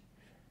garage.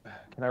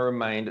 Can I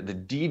remind the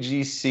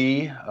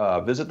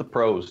DGC, visit the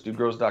pros,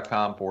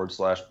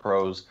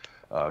 dudegrows.com/pros.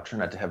 Try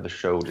not to have the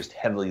show just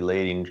heavily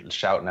laden,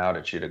 shouting out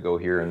at you to go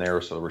here and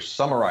there. So we're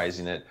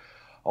summarizing it.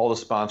 All the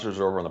sponsors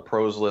are over on the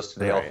pros list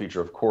today. I'll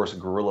feature, of course,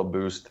 Gorilla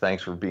Boost.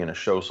 Thanks for being a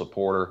show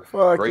supporter.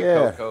 Fuck Great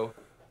yeah. cocoa.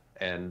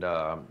 And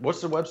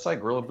what's the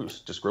website? Gorilla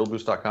Boost? Just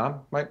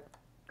gorillaboost.com, Mike?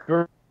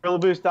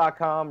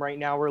 GorillaBoost.com. Right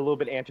now we're a little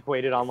bit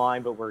antiquated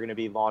online, but we're going to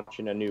be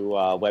launching a new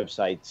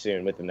website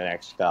soon within the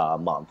next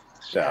month.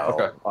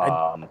 So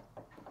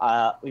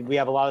we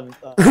have a lot of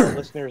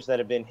listeners that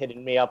have been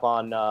hitting me up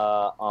on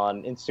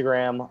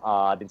Instagram.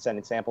 I've been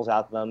sending samples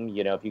out to them.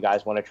 You know, if you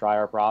guys want to try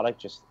our product,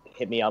 just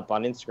hit me up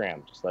on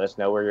Instagram. Just let us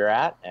know where you're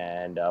at,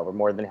 and we're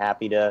more than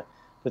happy to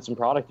put some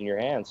product in your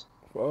hands.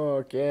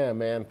 Fuck yeah,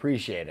 man.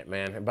 Appreciate it,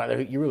 man. And by the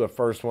way, you were the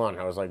first one.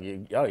 I was like,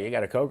 you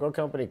got a cocoa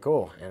company?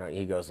 Cool. And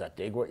he goes, I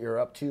dig what you're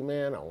up to,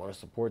 man. I want to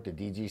support the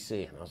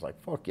DGC. And I was like,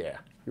 fuck yeah.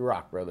 You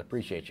rock, brother.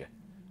 Appreciate you.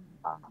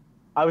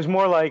 I was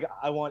more like,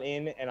 I want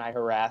in, and I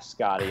harassed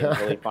Scotty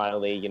until he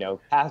finally, you know,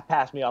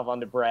 passed me off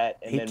onto Brett,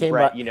 and then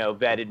Brett, you know,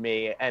 vetted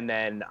me, and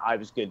then I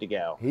was good to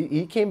go.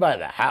 He came by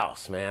the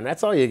house, man.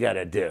 That's all you got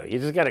to do. You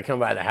just got to come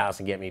by the house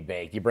and get me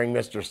baked. You bring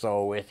Mr.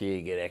 Soul with you,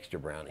 you get extra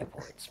brownie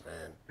points,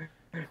 man.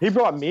 He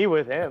brought me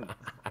with him.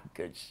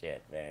 Good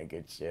shit, man.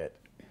 Good shit.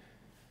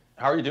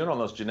 How are you doing on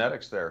those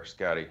genetics there,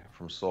 Scotty,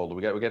 from Soul?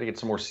 We got to get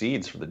some more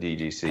seeds for the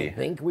DGC. I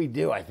think we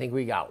do. I think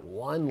we got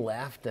one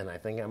left, and I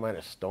think I might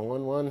have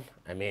stolen one.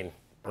 I mean,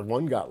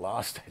 one got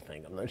lost, I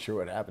think. I'm not sure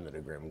what happened to the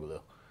Grim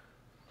Glue.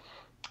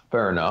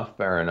 Fair enough.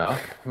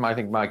 I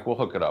think, Mike, we'll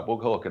hook it up. We'll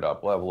have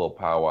a little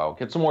powwow.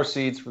 Get some more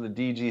seeds for the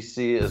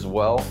DGC as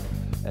well.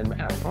 And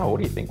man, I don't know, what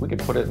do you think? We could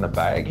put it in a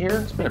bag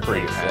here? It's been a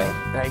pretty good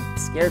hang. I'm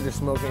scared to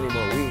smoke any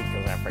more weed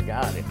because I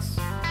forgot it's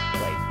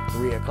like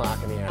 3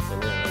 o'clock in the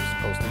afternoon.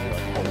 I'm supposed to be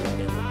like home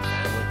again with the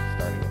family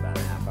starting about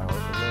a half hour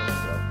from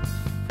now.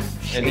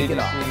 So shake it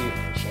off,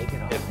 man. Shake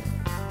it off.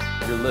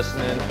 If you're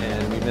listening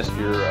and you missed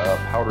your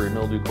powdery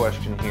mildew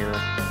question here,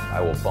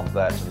 I will bump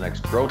that to the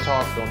next Grow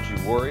Talk. Don't you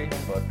worry.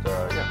 But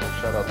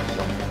yeah, shout out to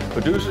some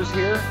producers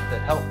here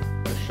that help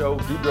the show.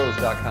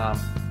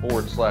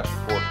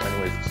 dudegrows.com/support.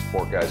 Many ways to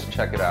support, guys.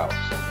 Check it out.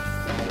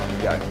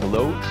 We got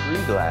Glow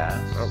Tree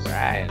Glass. All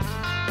right.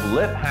 And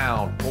Lip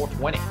Hound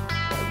 420. A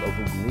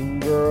local green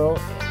girl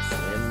and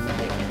Slim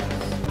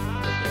Dickens.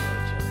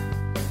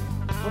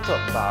 What's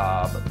up,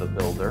 Bob the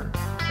Builder?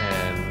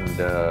 And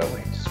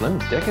wait, Slim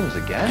Dickens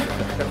again?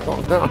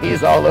 Oh no,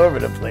 he's all over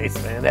the place,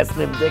 man. That's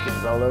Slim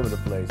Dickens all over the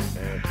place,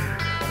 man.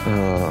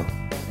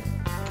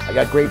 I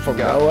got Grateful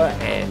Noah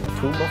and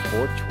Puma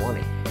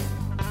 420.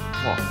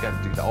 Come on, we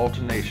got to do the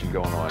alternation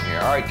going on here.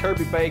 All right,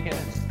 Turkey Bacon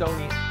and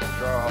Stony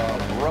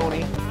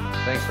Baroni.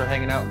 Thanks for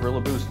hanging out, Gorilla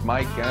Boost.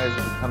 Mike, guys,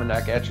 we'll be coming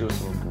back at you with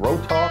some Grow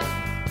Talk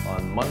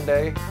on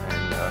Monday.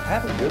 And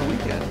have a good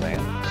weekend, man.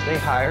 Stay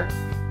higher.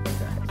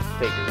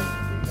 Take it easy.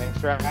 Thanks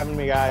for having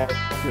me, guys.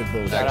 Good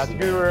bullshit. Shout out to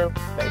Guru.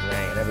 Thanks for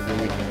hanging. Have a good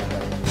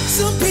weekend.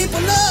 Some people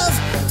love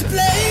to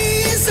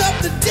blaze up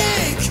the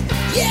dank.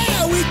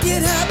 Yeah, we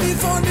get high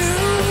before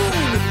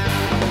noon.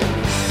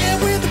 And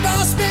when the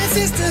boss man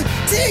says to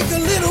take a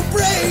little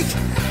break,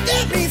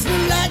 that means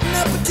we're lighting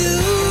up a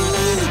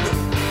tube.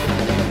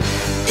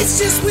 It's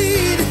just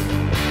weed.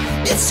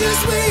 It's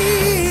just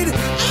weed.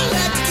 I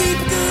like to keep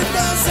a good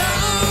buzz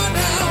on.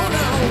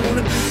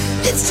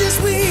 It's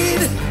just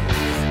weed.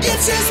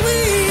 It's just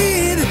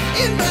weed.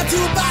 In my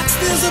toolbox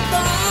there's a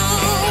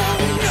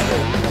bone.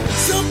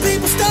 Some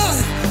people start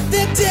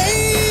their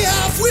day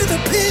off with a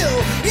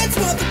pill. It's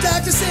what the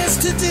doctor says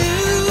to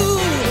do.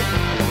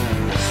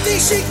 They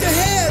shake their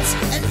heads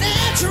at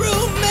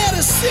natural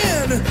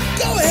medicine.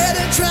 Go ahead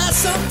and try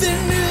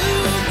something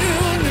new.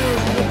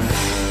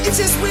 It's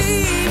just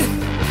weed.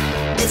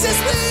 It's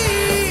just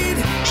weed.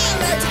 I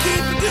like to keep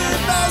a good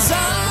buzz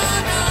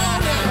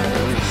on.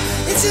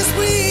 It's just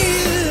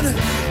weed.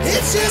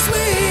 It's just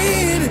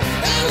weed.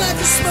 I like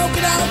to smoke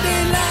it all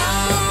day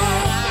long.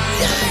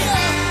 Yeah.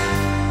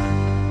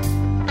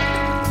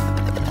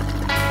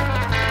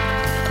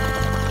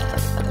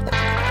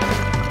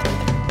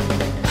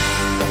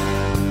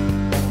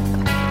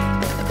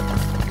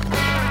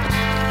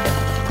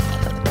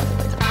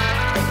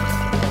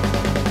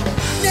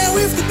 Now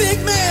if the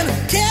big man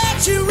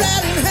catch you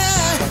riding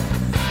high,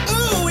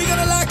 ooh, we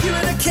gonna lock you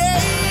in a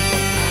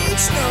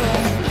cage. No.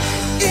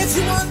 If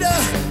you wonder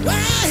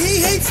why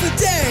he hates the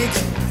dank,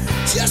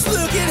 just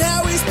look at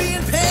how he's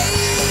being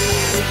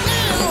paid.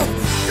 Now,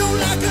 don't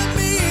lock up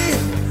me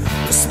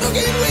for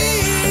smoking weed.